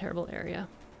 Yeah, this is a terrible area.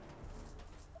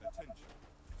 Attention.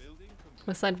 Building complete.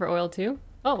 Was side for oil too?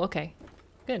 Oh, okay.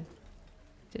 Good.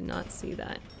 Did not see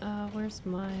that. Where's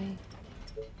my... Attention.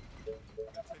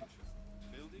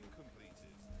 Building completed.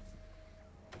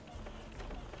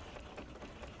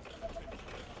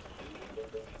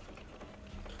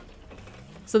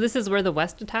 So this is where the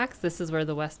west attacks? This is where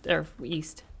the west... or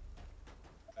east.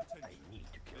 I need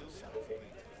to kill something.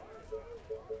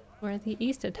 Where the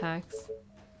east attacks.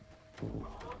 Sniper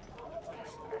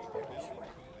is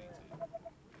ready.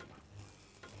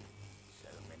 So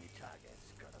many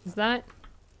targets gonna Is that...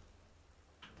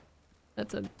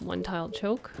 That's a one-tile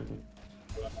choke. A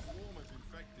swarm of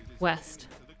infected is West.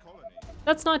 heading into the colony.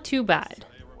 That's not too bad.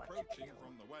 They are approaching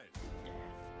from the west.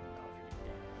 Attention.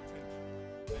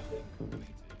 Building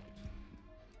completed.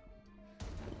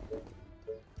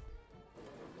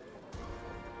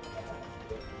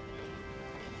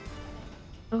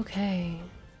 Okay.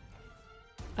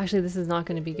 Actually, this is not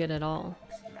going to be good at all.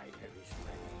 Sniper is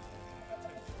ready.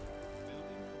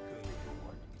 Who do you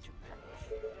want me to punish?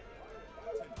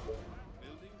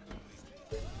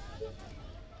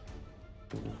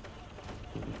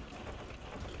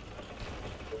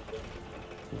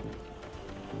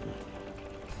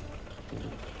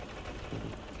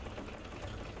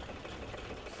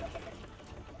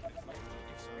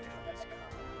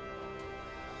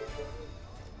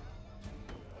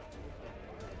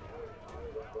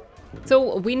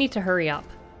 So we need to hurry up.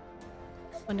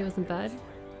 Monday was in bed.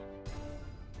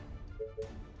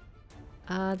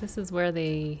 This is where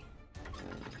they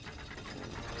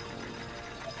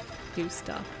do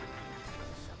stuff.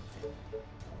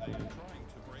 They are trying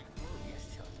to break through. Yes,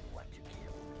 tell me what to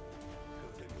kill. Who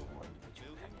do you want me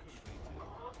to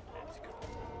punish? Let's go.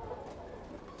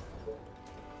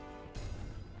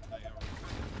 They are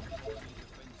attacking the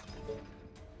defenses.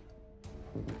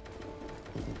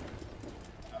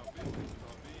 Our buildings are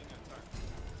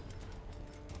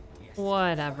being attacked.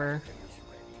 Whatever.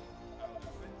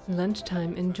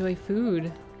 Lunchtime, enjoy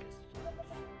food.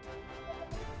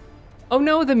 Oh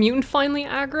no, the mutant finally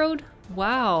aggroed?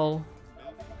 Wow. The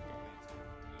walls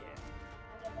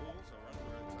are under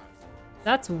attack.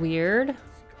 That's weird.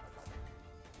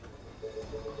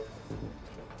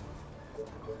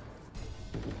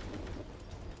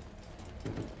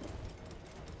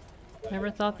 Never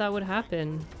thought that would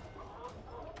happen.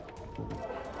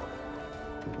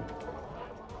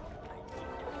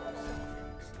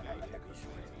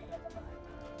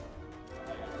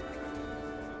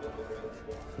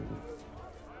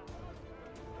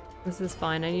 This is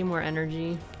fine. I need more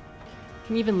energy.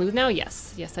 Can you even loot now?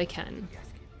 Yes. Yes, I can.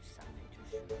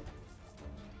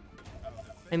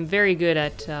 I'm very good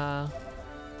at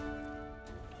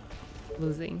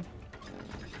losing.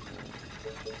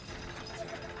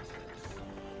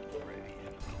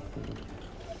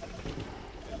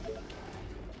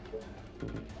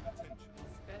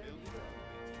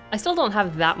 I still don't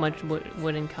have that much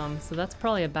wood income, so that's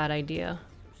probably a bad idea.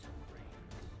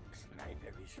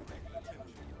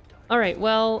 Alright,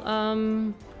 well,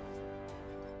 I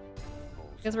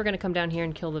guess we're gonna come down here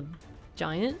and kill the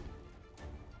giant.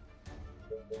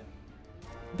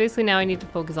 Basically now I need to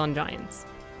focus on giants.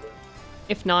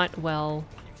 If not, well,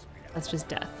 that's just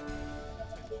death.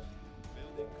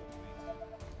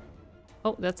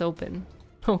 Oh, that's open.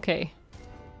 Okay.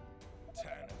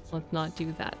 Let's not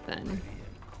do that then.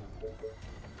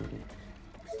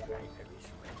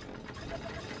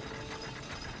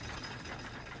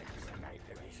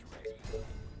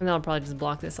 And then I'll probably just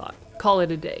block this off. Call it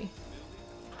a day.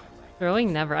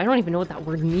 Throwing? Never. I don't even know what that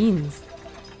word means.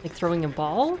 Like throwing a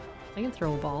ball? I can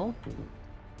throw a ball.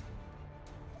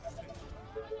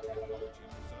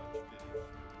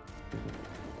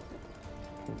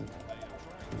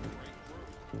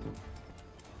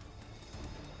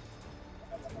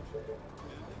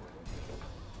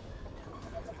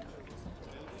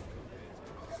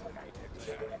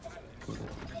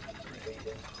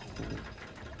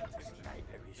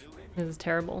 This is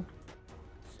terrible.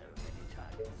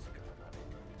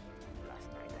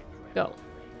 Go.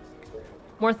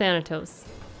 More Thanatos.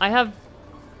 I have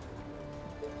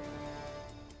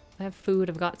food,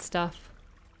 I've got stuff.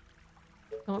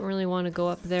 Don't really want to go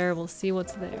up there. We'll see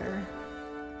what's there.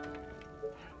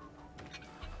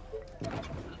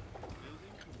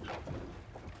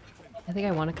 I think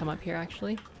I want to come up here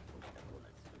actually.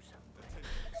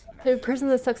 The person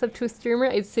that sucks up to a streamer,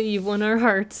 I'd say you've won our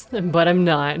hearts, but I'm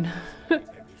not.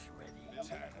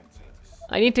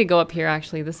 I need to go up here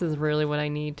actually. This is really what I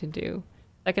need to do.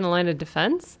 Second line of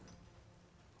defense?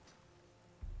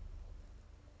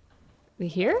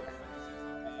 Here?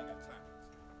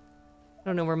 I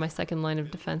don't know where my second line of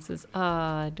defense is. Do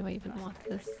I even want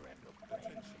this?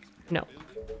 No.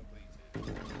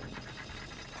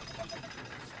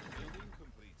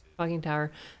 Talking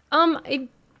tower.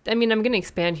 I mean, I'm gonna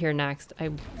expand here next. I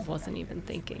wasn't even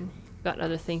thinking. Got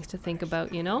other things to think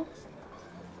about, you know?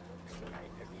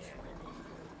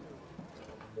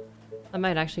 I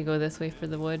might actually go this way for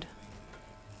the wood.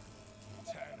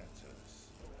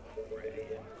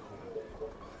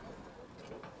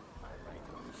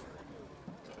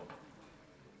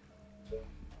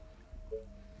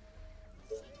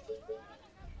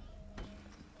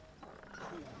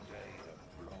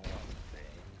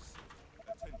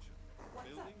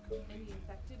 What's up? Any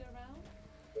infected around?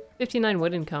 59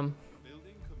 wood income.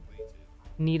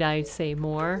 Need I say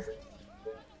more?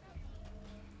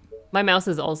 My mouse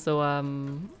is also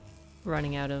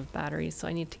running out of batteries, so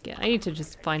I need to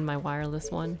just find my wireless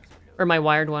one. Or my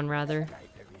wired one rather.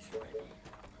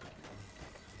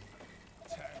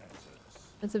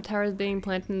 Expensive towers being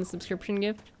planted in the subscription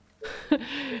gift.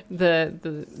 The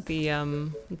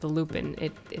lupin,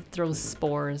 it throws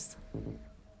spores.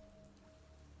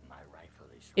 My rifle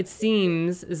is It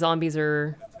seems zombies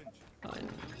are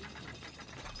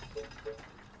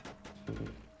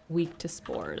weak to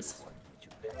spores.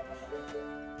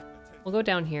 We'll go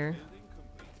down here.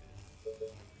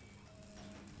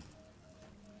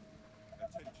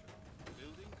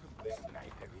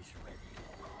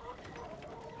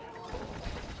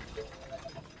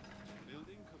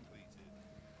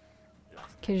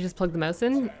 Can you just plug the mouse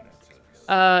in?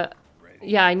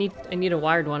 Yeah, I need a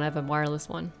wired one. I have a wireless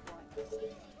one.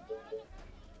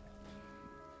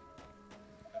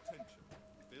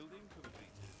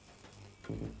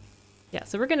 Yeah,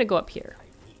 so we're gonna go up here.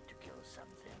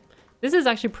 This is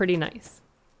actually pretty nice.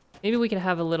 Maybe we could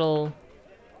have a little...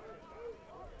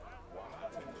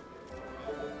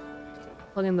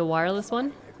 Plug in the wireless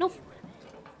one? Nope.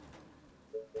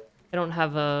 I don't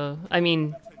have a... I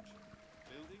mean...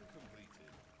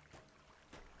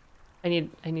 I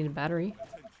need a battery.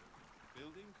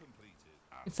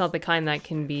 It's not the kind that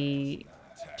can be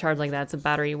charged like that. It's a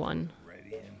battery one.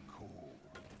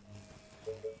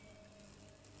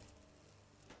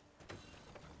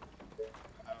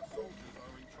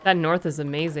 That north is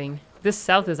amazing. This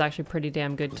south is actually pretty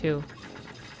damn good too.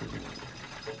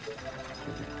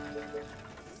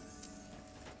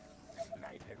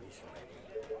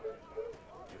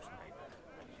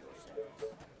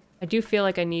 I do feel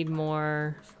like I need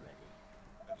more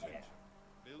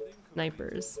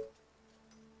snipers.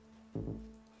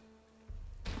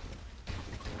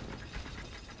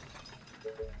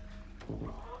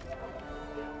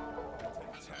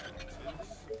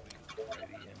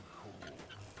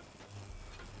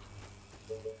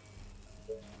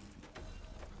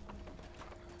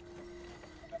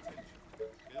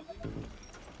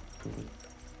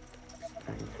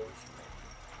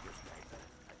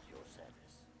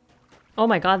 Oh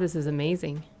my god, this is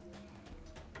amazing.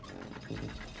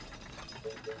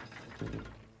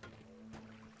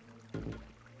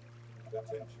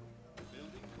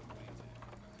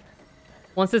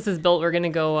 Once this is built, we're gonna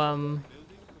go,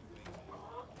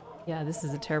 yeah, this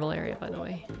is a terrible area, by the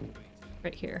way.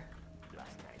 Right here.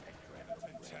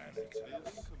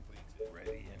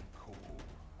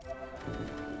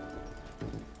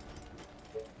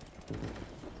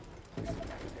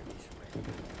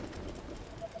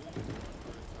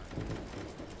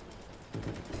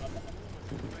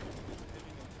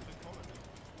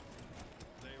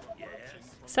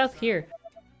 South here.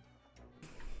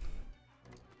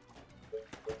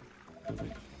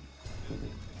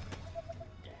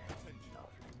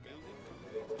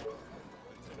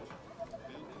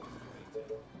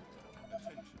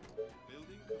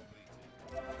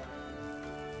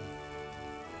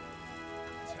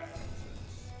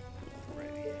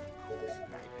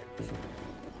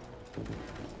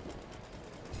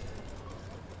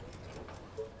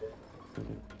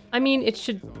 I mean, it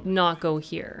should not go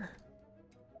here.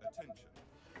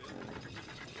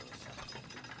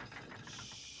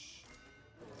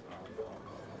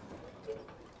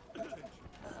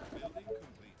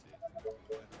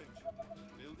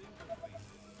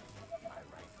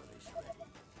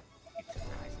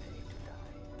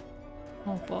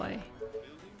 Oh boy.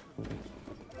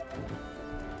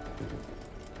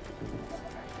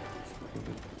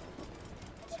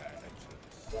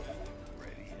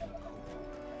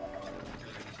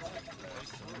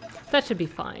 That should be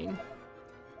fine.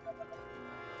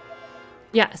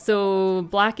 Yeah, so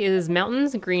black is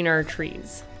mountains, green are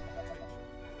trees.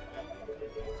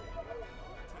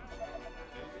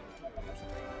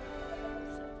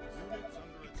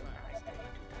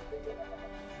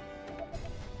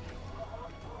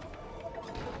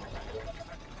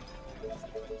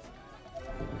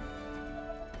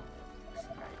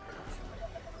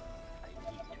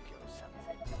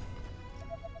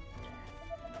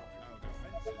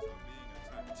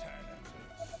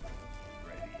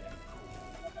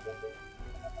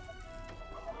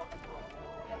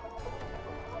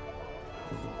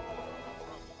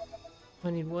 I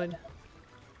need wood.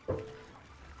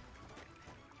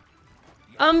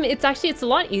 It's a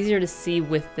lot easier to see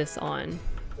with this on.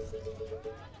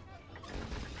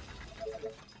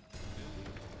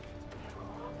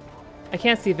 I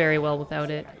can't see very well without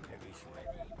it.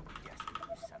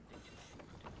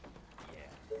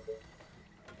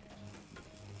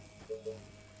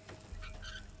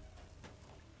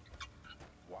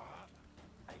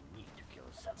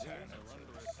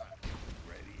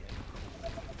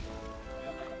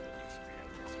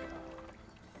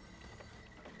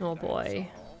 Oh boy.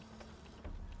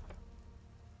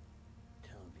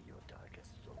 Tell me your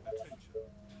darkest thoughts.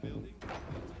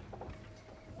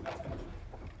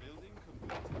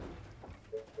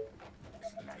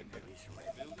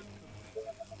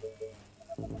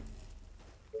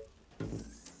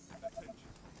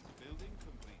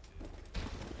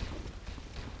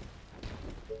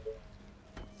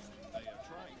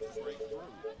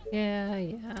 Yeah,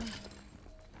 yeah.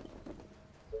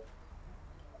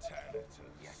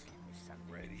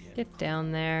 Get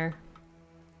down there.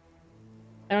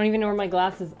 I don't even know where my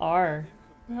glasses are.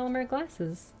 Where the hell are my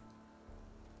glasses?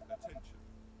 Attention.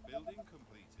 Building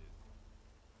completed.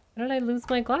 How did I lose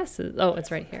my glasses? Oh,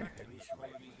 it's right here.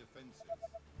 Colony defenses.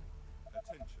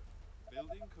 Attention.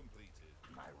 Building completed.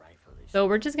 My rifle is So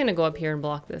we're just gonna go up here and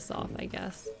block this off, I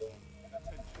guess.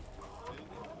 Attention. Building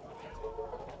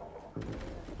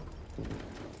completed.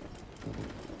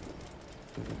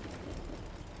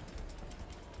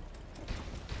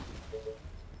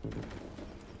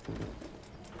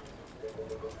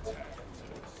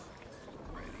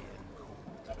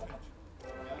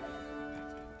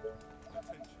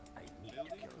 I need to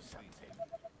kill something.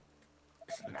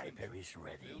 Sniper is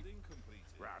ready. Building completed.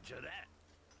 Roger that.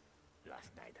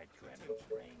 Last night I dreamt of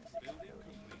brains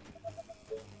exploding.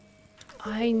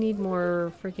 I need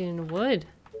more freaking wood.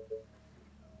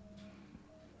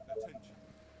 Attention.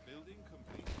 Building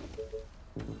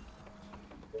completed.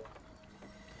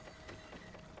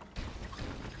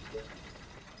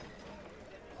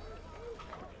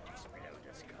 Explode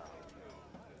a skull.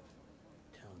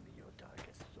 Tell me your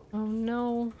darkest thoughts. Oh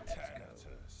no. Attention.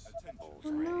 Oh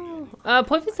no.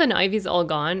 Poison Ivy's all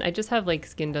gone. I just have like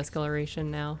skin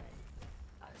discoloration now.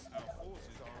 Our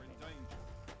forces are in danger.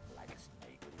 Like a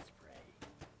snake with its prey.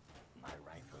 My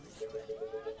rifle is ready.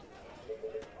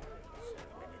 So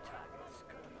many targets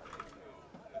gone on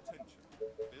it. Attention.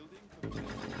 Building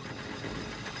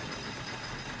completed.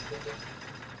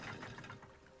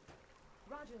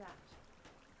 Roger that.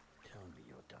 Tell me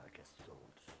your darkest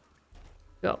thoughts.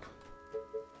 Go.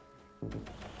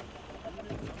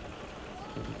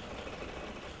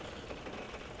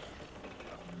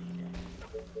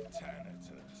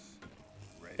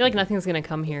 I feel like nothing's gonna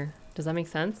come here. Does that make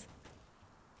sense?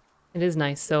 It is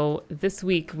nice. So this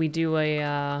week we do a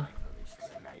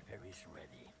Sniper is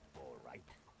ready. All right.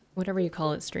 whatever you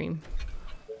call it stream.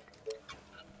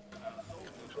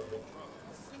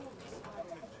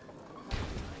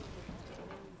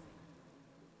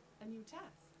 A new test.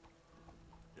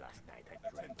 Last night I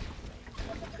dreamt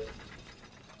of brains.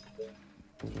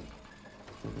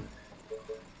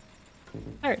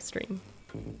 Pirate stream.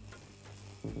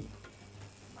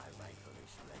 My rifle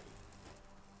is ready.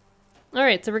 All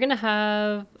right, so we're gonna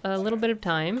have a little bit of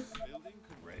time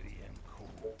Ready and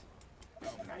cool.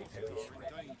 Sniper is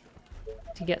ready.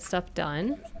 to get stuff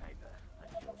done. Sniper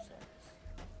at your service.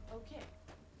 Okay.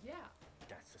 Yeah.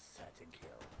 That's a certain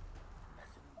kill.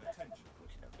 Nothing better than Attention.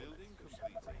 putting a bullet Building through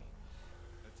some completed. brains.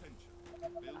 Attention. I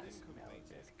Building smell completed.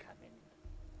 death coming.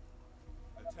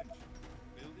 Attention.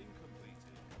 Building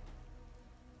completed.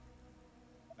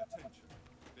 Attention.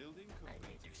 Building I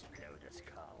need completed. to explode a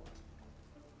skull.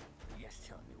 Yes,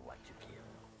 tell me what to kill.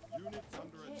 Units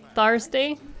under attack.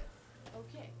 Thursday?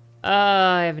 Okay.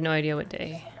 I have no idea what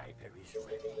day. Sniper is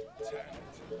ready.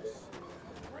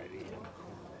 Ready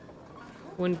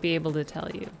and Wouldn't be able to tell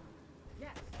you.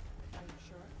 Yes. Are you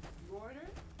sure? You order,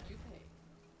 you pay.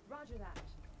 Roger that.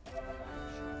 Are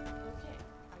you sure? Okay.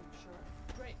 Are you sure?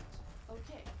 Great.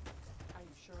 Okay. Are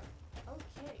you sure?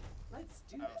 Okay. Let's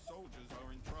do Our this. soldiers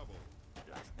are in trouble.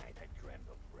 Last night I dreamt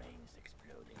of brains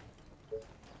exploding.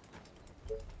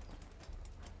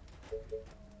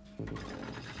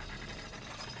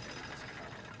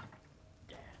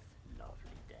 Death,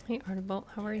 lovely death. Hey Artibald,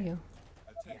 how are you?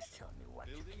 Yes, tell me what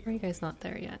to Why kill. are you guys not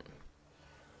there yet?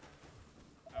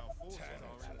 Our forces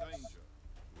are in danger.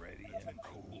 Ready and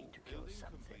I need to kill Building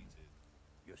something. completed.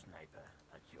 Your sniper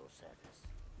at your service.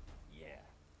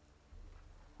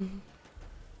 Yeah.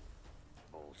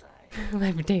 Bullseye. I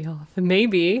have a day off.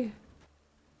 Maybe.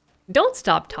 Don't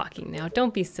stop talking now.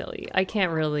 Don't be silly. I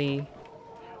can't really.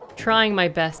 Trying my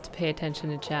best to pay attention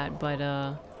to chat, but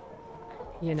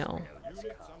you know, Units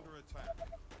under attack.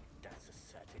 That's a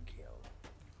certain kill.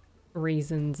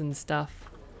 reasons and stuff.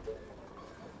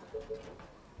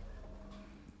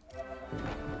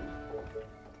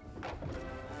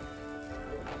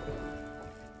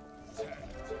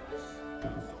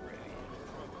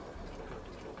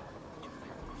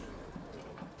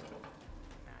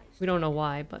 We don't know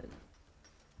why, but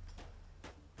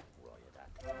Roger that.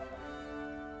 All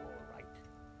right.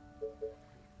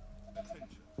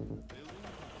 Attention. Building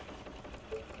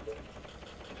completed.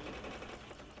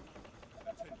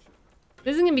 Attention.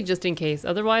 this is gonna be just in case.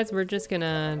 Otherwise, we're just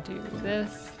gonna do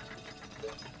this.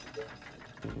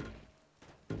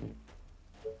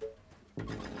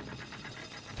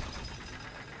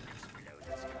 Explode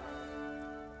a skull.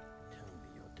 Tell me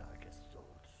your darkest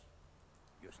thoughts.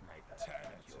 Your sniper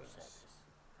at your service.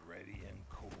 Ready and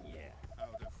cool. Yeah.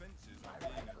 Our defenses My are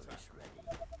being rifle is attacked. ready.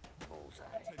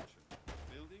 Bullseye. Attention.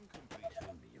 Building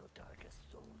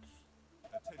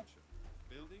Attention.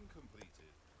 Building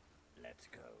completed. Let's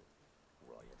go.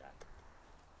 Roger that.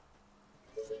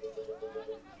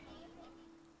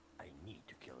 I need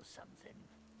to kill something.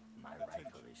 My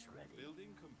rifle is ready. Building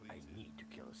I completed. need to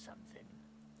kill something.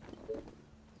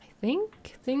 I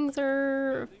think things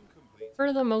are, Building completed.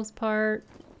 for the most part,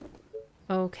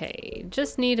 okay.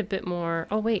 Just need a bit more.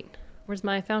 Oh wait, where's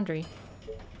my foundry?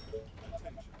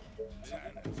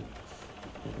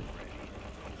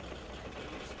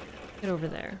 Get over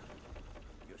there.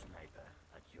 Your sniper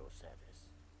at your service.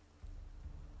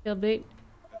 Field bait,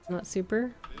 not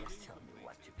super. Just tell me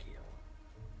what to kill.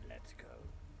 Let's go.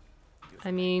 Your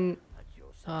I mean, at your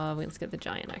service. wait, let's get the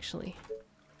giant actually.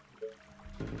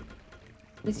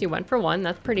 At least you went for one.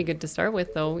 That's pretty good to start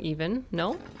with, though. Even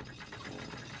no.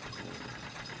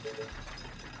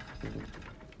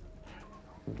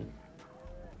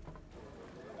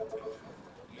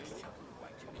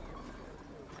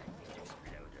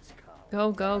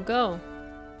 Go, go, go.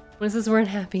 When is this word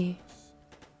happy?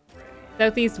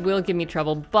 Southeast will give me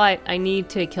trouble, but I need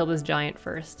to kill this giant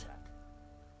first.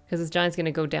 Because this giant's going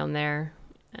to go down there,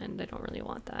 and I don't really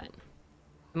want that.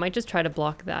 I might just try to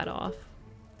block that off.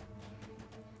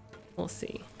 We'll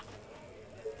see.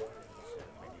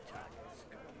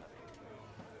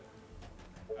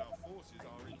 Our forces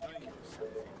are in danger.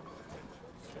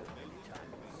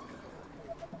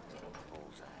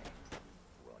 Bullseye.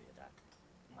 Roger that.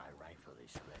 My rifle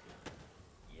is ready.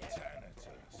 Yes. So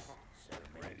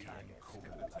many targets.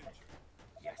 Attention.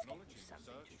 Yes, give me Technology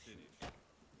something to research shoot.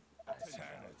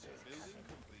 finished. Building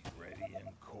completed. Ready and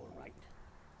cool. Right.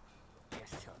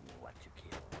 Just tell me what to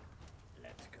kill.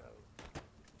 Let's go.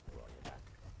 Roger that.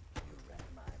 You read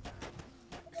my mind.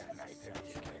 Sniper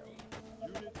is ready.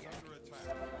 Units under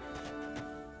attack.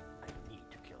 I need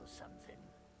to kill something.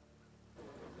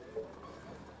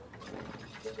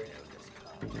 Explode this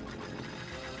car.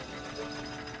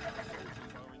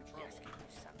 Yes, give me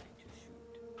something to shoot.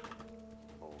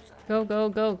 Bullseye. Go, go,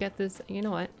 go. Get this. You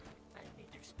know what? I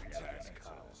need to explode this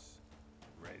car.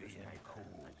 Ready and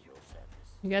cool. At your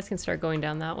service. You guys can start going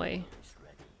down that way. Is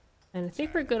ready. And I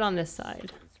think we're good on this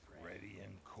side. Ready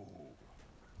and cool.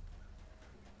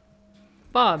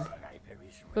 Bob, Sniper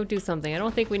is go do something. I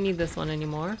don't think we need this one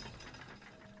anymore.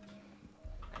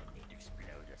 I need to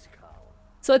explode this car.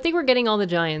 So I think we're getting all the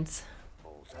giants.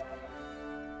 Bullseye.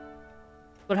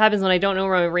 What happens when I don't know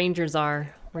where my rangers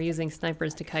are? We're using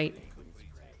snipers to kite.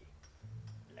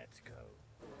 Let's go.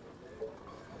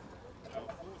 Our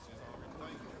forces are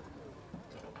in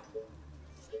danger.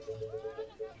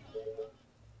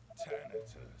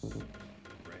 Thanatos.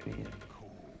 Ready and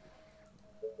cool.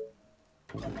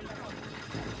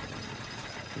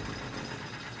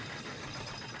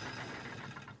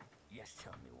 Yes,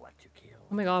 tell me what to kill.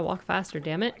 Oh my god, walk faster,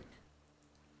 damn it.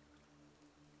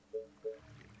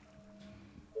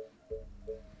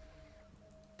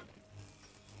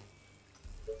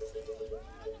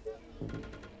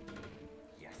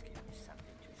 Yes, give me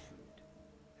something to shoot.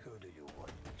 Who do you want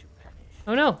me to punish?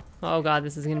 Oh no. Oh god,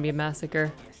 this is gonna be a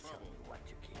massacre. Yes, tell me what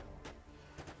to kill.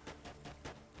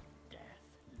 Death,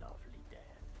 lovely death.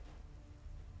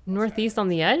 Northeast on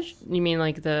the edge? You mean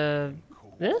like the...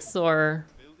 this, or...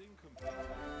 Building completed.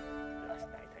 Last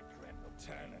night I dreamt of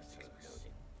planes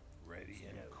exploding. Ready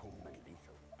and cool. But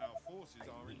lethal. Our forces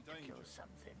are in Need to danger. kill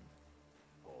something.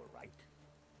 All right.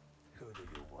 Who do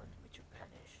you want me to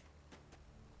punish?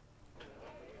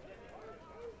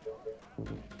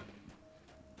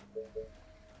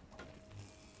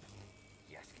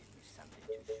 Yes, give me something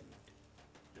to shoot.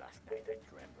 Last night I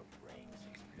dreamt of brains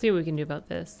exploding. See what we can do about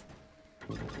this.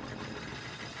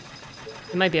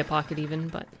 It might be a pocket even,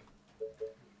 but...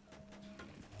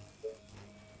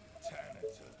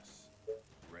 Thanatos.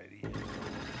 Ready and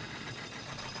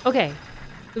Okay.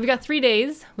 So we got 3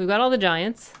 days. We've got all the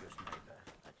giants.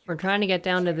 We're trying to get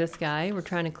down to this guy. We're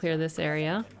trying to clear this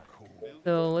area.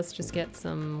 So let's just get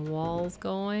some walls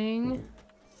going.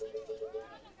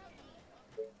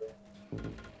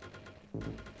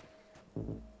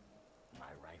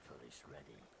 My rifle is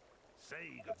ready.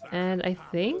 say goodbye. And I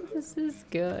think this is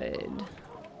good.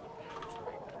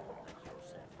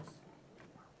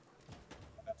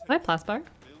 Hi, Plasbar.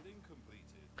 Building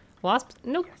completed. Wasps?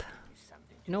 Nope.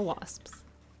 No wasps.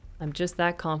 I'm just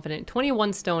that confident.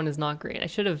 21 stone is not great. I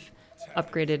should have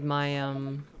upgraded my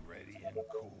Ready and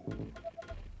cool.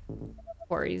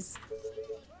 quarries.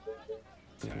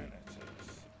 Thanatos.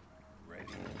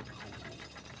 Ready and cool.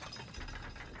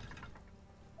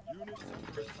 Units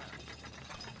under attack.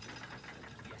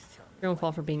 Yes, tell me. Don't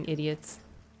fall for being idiots.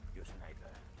 Your sniper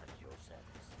at your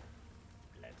service.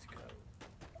 Let's go.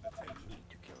 I need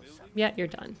to kill something. Yeah, you're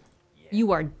done.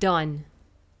 You are done.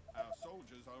 Our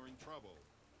soldiers are in trouble.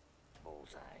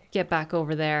 get back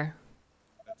over there.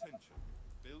 Attention.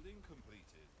 Building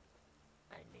completed.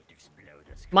 I need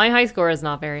exploders. My high score is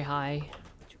not very high.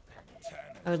 Would you panish?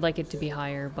 I would like it to be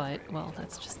higher, but, well,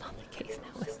 that's just not the case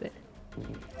now, is it?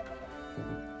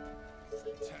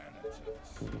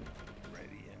 Thanatos.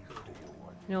 Ready and Who do you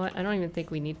want? You know what? I don't even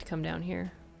think we need to come down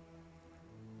here.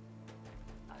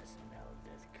 I smell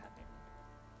this coming.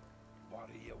 what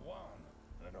do you want?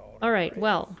 An order Alright, ready?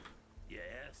 well,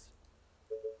 Yes.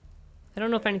 I don't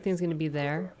know if anything's going to be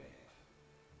there.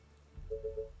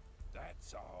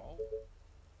 That's all.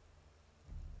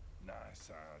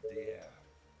 Nice idea.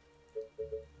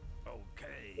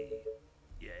 Okay.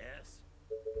 Yes.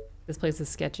 This place is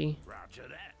sketchy. Roger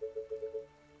that.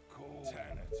 Cool.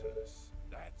 Thanatos.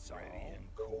 That's ready and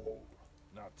cool.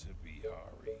 Not to be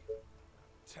hurried.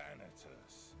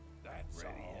 Thanatos. That's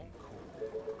ready and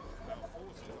cool. Our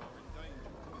forces are in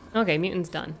danger. Okay, mutant's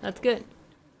done. That's good.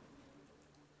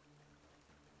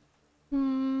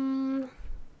 Hmm.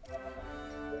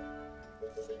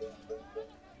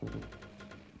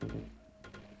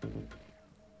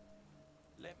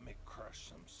 Let me crush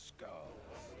some skulls.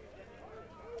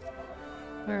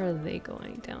 Where are they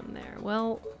going down there?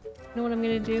 Well, you know what I'm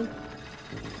gonna do?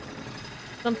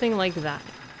 Something like that.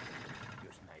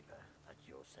 Your sniper at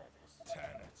your service.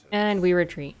 Thanatos. And we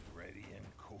retreat. Ready and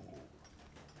cool.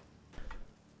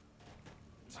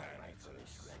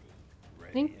 Thanatos.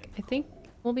 Ready. I think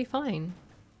we'll be fine.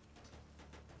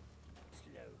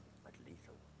 Slow but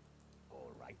lethal.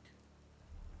 All right.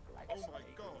 Like Oh a my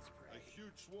snake god, with spray. a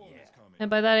huge swarm is coming. And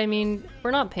by that I mean,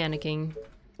 we're not panicking.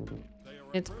 They are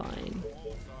It's approaching fine. from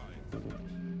all sides.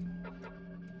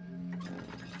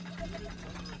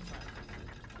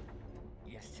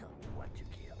 Yes, tell me what to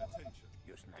kill. Attention.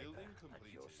 Your sniper Building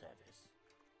at your completed. service.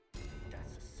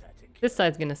 That's a certain kill. This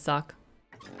side's gonna suck.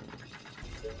 Ready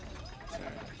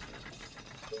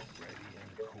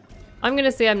and cool. I'm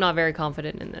gonna say I'm not very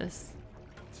confident in this.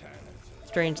 Thanatos.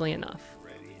 Strangely enough.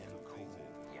 Ready and cool.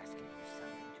 Yes, give me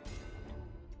something to shoot.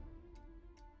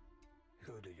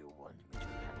 Who do you want me to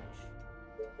punish?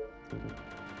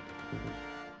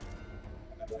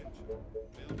 Attention.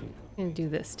 Building I'm gonna do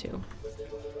this too. building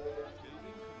completed.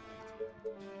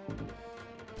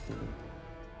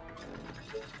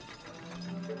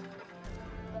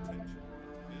 Attention.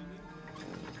 Building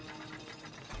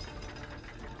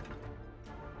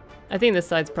I think this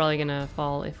side's probably gonna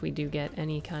fall if we do get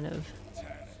any kind of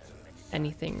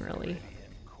anything really. and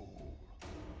cool.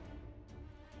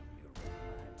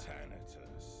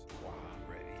 Thanatos. Wow.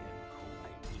 Ready and cool. I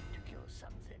need to kill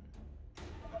something.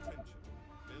 Attention.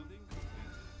 Building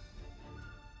completed.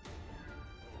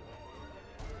 Attention.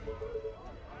 Building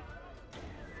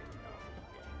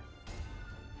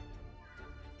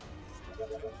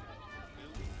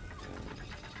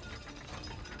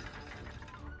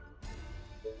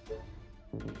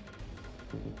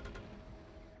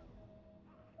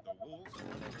The walls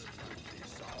are under attack.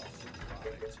 Missiles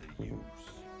supplied to use.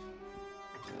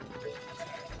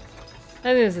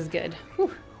 I think this is good.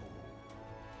 Whew.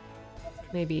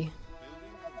 Maybe.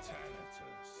 Building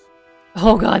Thanatos.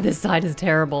 Oh god, this side is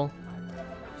terrible.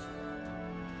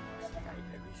 Sniper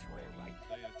is ready.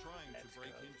 They are trying to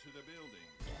break into the building.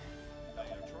 They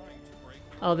are trying to break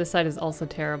into Oh, this side is also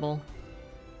terrible.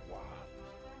 Wow.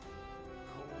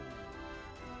 Cool.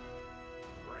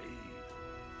 Brave.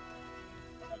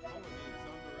 The colony is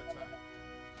under attack.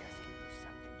 Yes, give me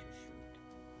something to shoot.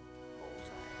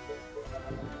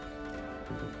 Bullseye.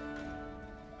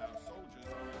 Our soldiers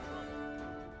are in trouble.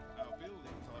 Our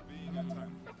buildings are being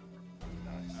attacked. Our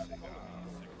colony is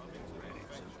succumbing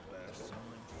to the infection.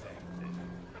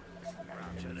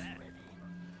 Roger that.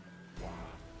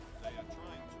 They are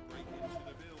trying to break into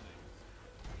the building.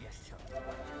 Yes, tell me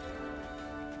what to kill.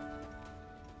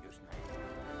 Your sniper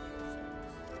at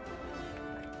your service.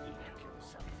 I need to kill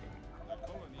something. The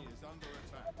colony is under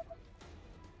attack.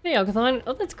 Hey, Alcazon.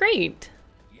 Oh, that's great.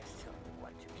 Yes, tell me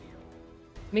what to kill.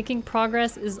 Making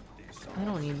progress is... I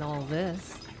don't need all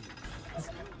this. It's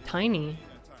tiny.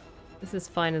 This is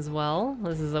fine as well.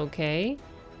 This is okay.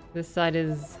 This side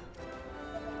is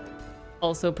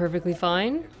also perfectly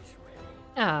fine.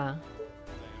 Yeah.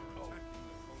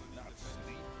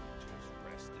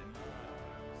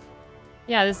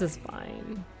 Yeah, this is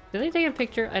fine. Did I take a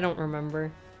picture? I don't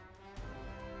remember.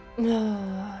 If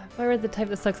I were the type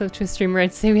that sucks up to a streamer,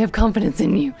 I'd say we have confidence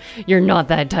in you. You're not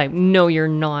that type. No, you're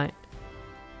not.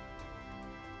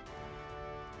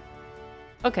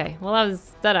 Okay, well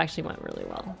that actually went really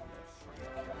well.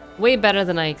 Way better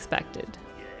than I expected.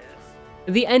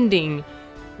 The ending,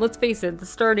 let's face it, the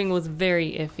starting was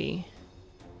very iffy.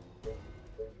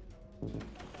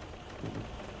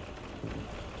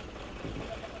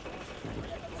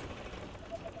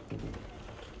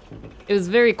 It was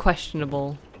very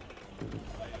questionable.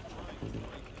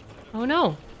 Oh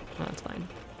no. Oh, that's fine.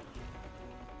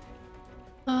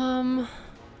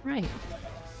 Right.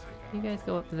 You guys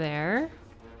go up there.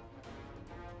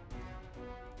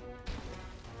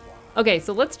 Okay,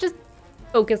 so let's just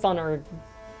focus on our,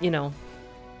 you know,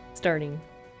 starting.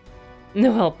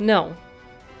 No help, no.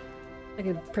 I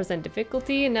could percent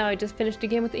difficulty, and now I just finished a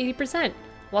game with 80%.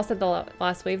 Lost at the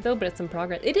last wave though, but it's some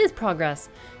progress. It is progress.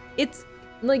 It's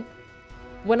like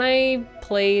when I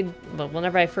played, well,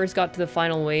 whenever I first got to the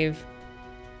final wave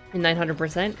in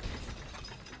 900%,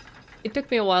 it took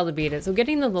me a while to beat it. So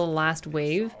getting to the last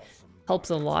wave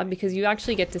helps a lot because you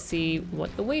actually get to see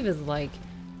what the wave is like,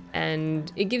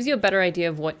 and it gives you a better idea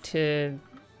of what to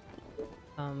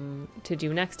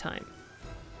do next time.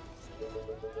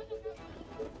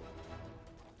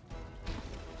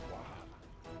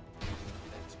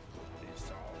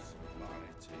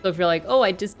 So if you're like, oh,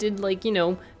 I just did like, you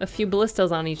know, a few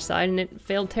ballistas on each side and it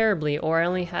failed terribly, or I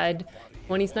only had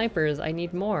 20 snipers, I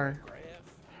need more.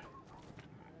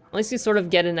 At least you sort of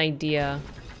get an idea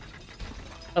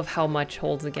of how much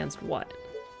holds against what.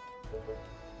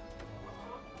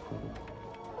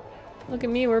 Look at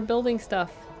me, we're building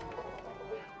stuff.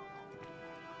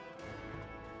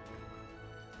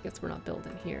 Guess we're not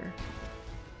building here.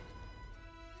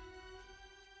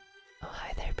 Oh,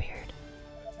 hi there, Beard.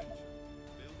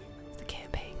 How's the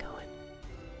campaign going?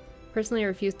 Personally, I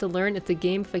refuse to learn. It's a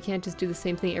game. If I can't just do the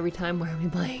same thing every time, why are we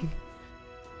playing?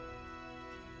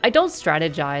 I don't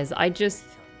strategize. I just,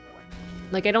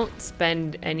 like, I don't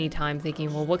spend any time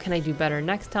thinking, well, what can I do better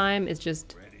next time? It's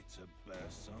just,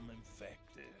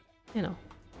 you know,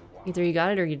 either you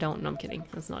got it or you don't. No, I'm kidding.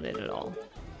 That's not it at all.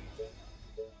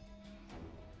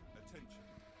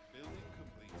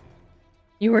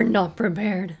 You were not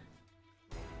prepared.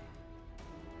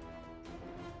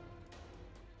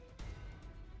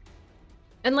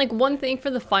 And like one thing for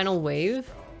the final wave,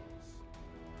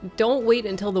 don't wait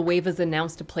until the wave is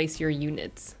announced to place your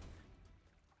units.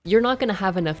 You're not gonna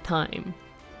have enough time.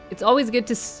 It's always good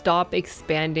to stop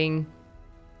expanding,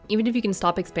 even if you can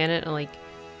stop expanding at like,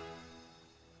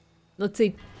 let's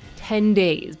say 10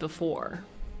 days before.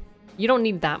 You don't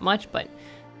need that much, but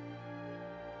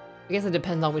I guess it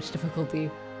depends on which difficulty.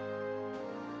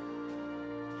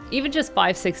 Even just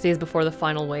 5-6 days before the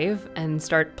final wave and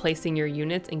start placing your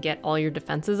units and get all your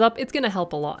defenses up, it's gonna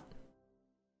help a lot.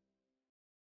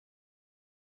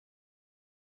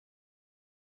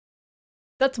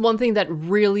 That's one thing that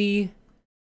really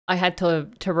I had to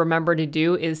remember to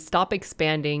do is stop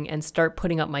expanding and start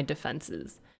putting up my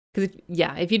defenses. Because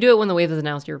if you do it when the wave is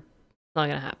announced, it's not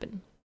gonna happen.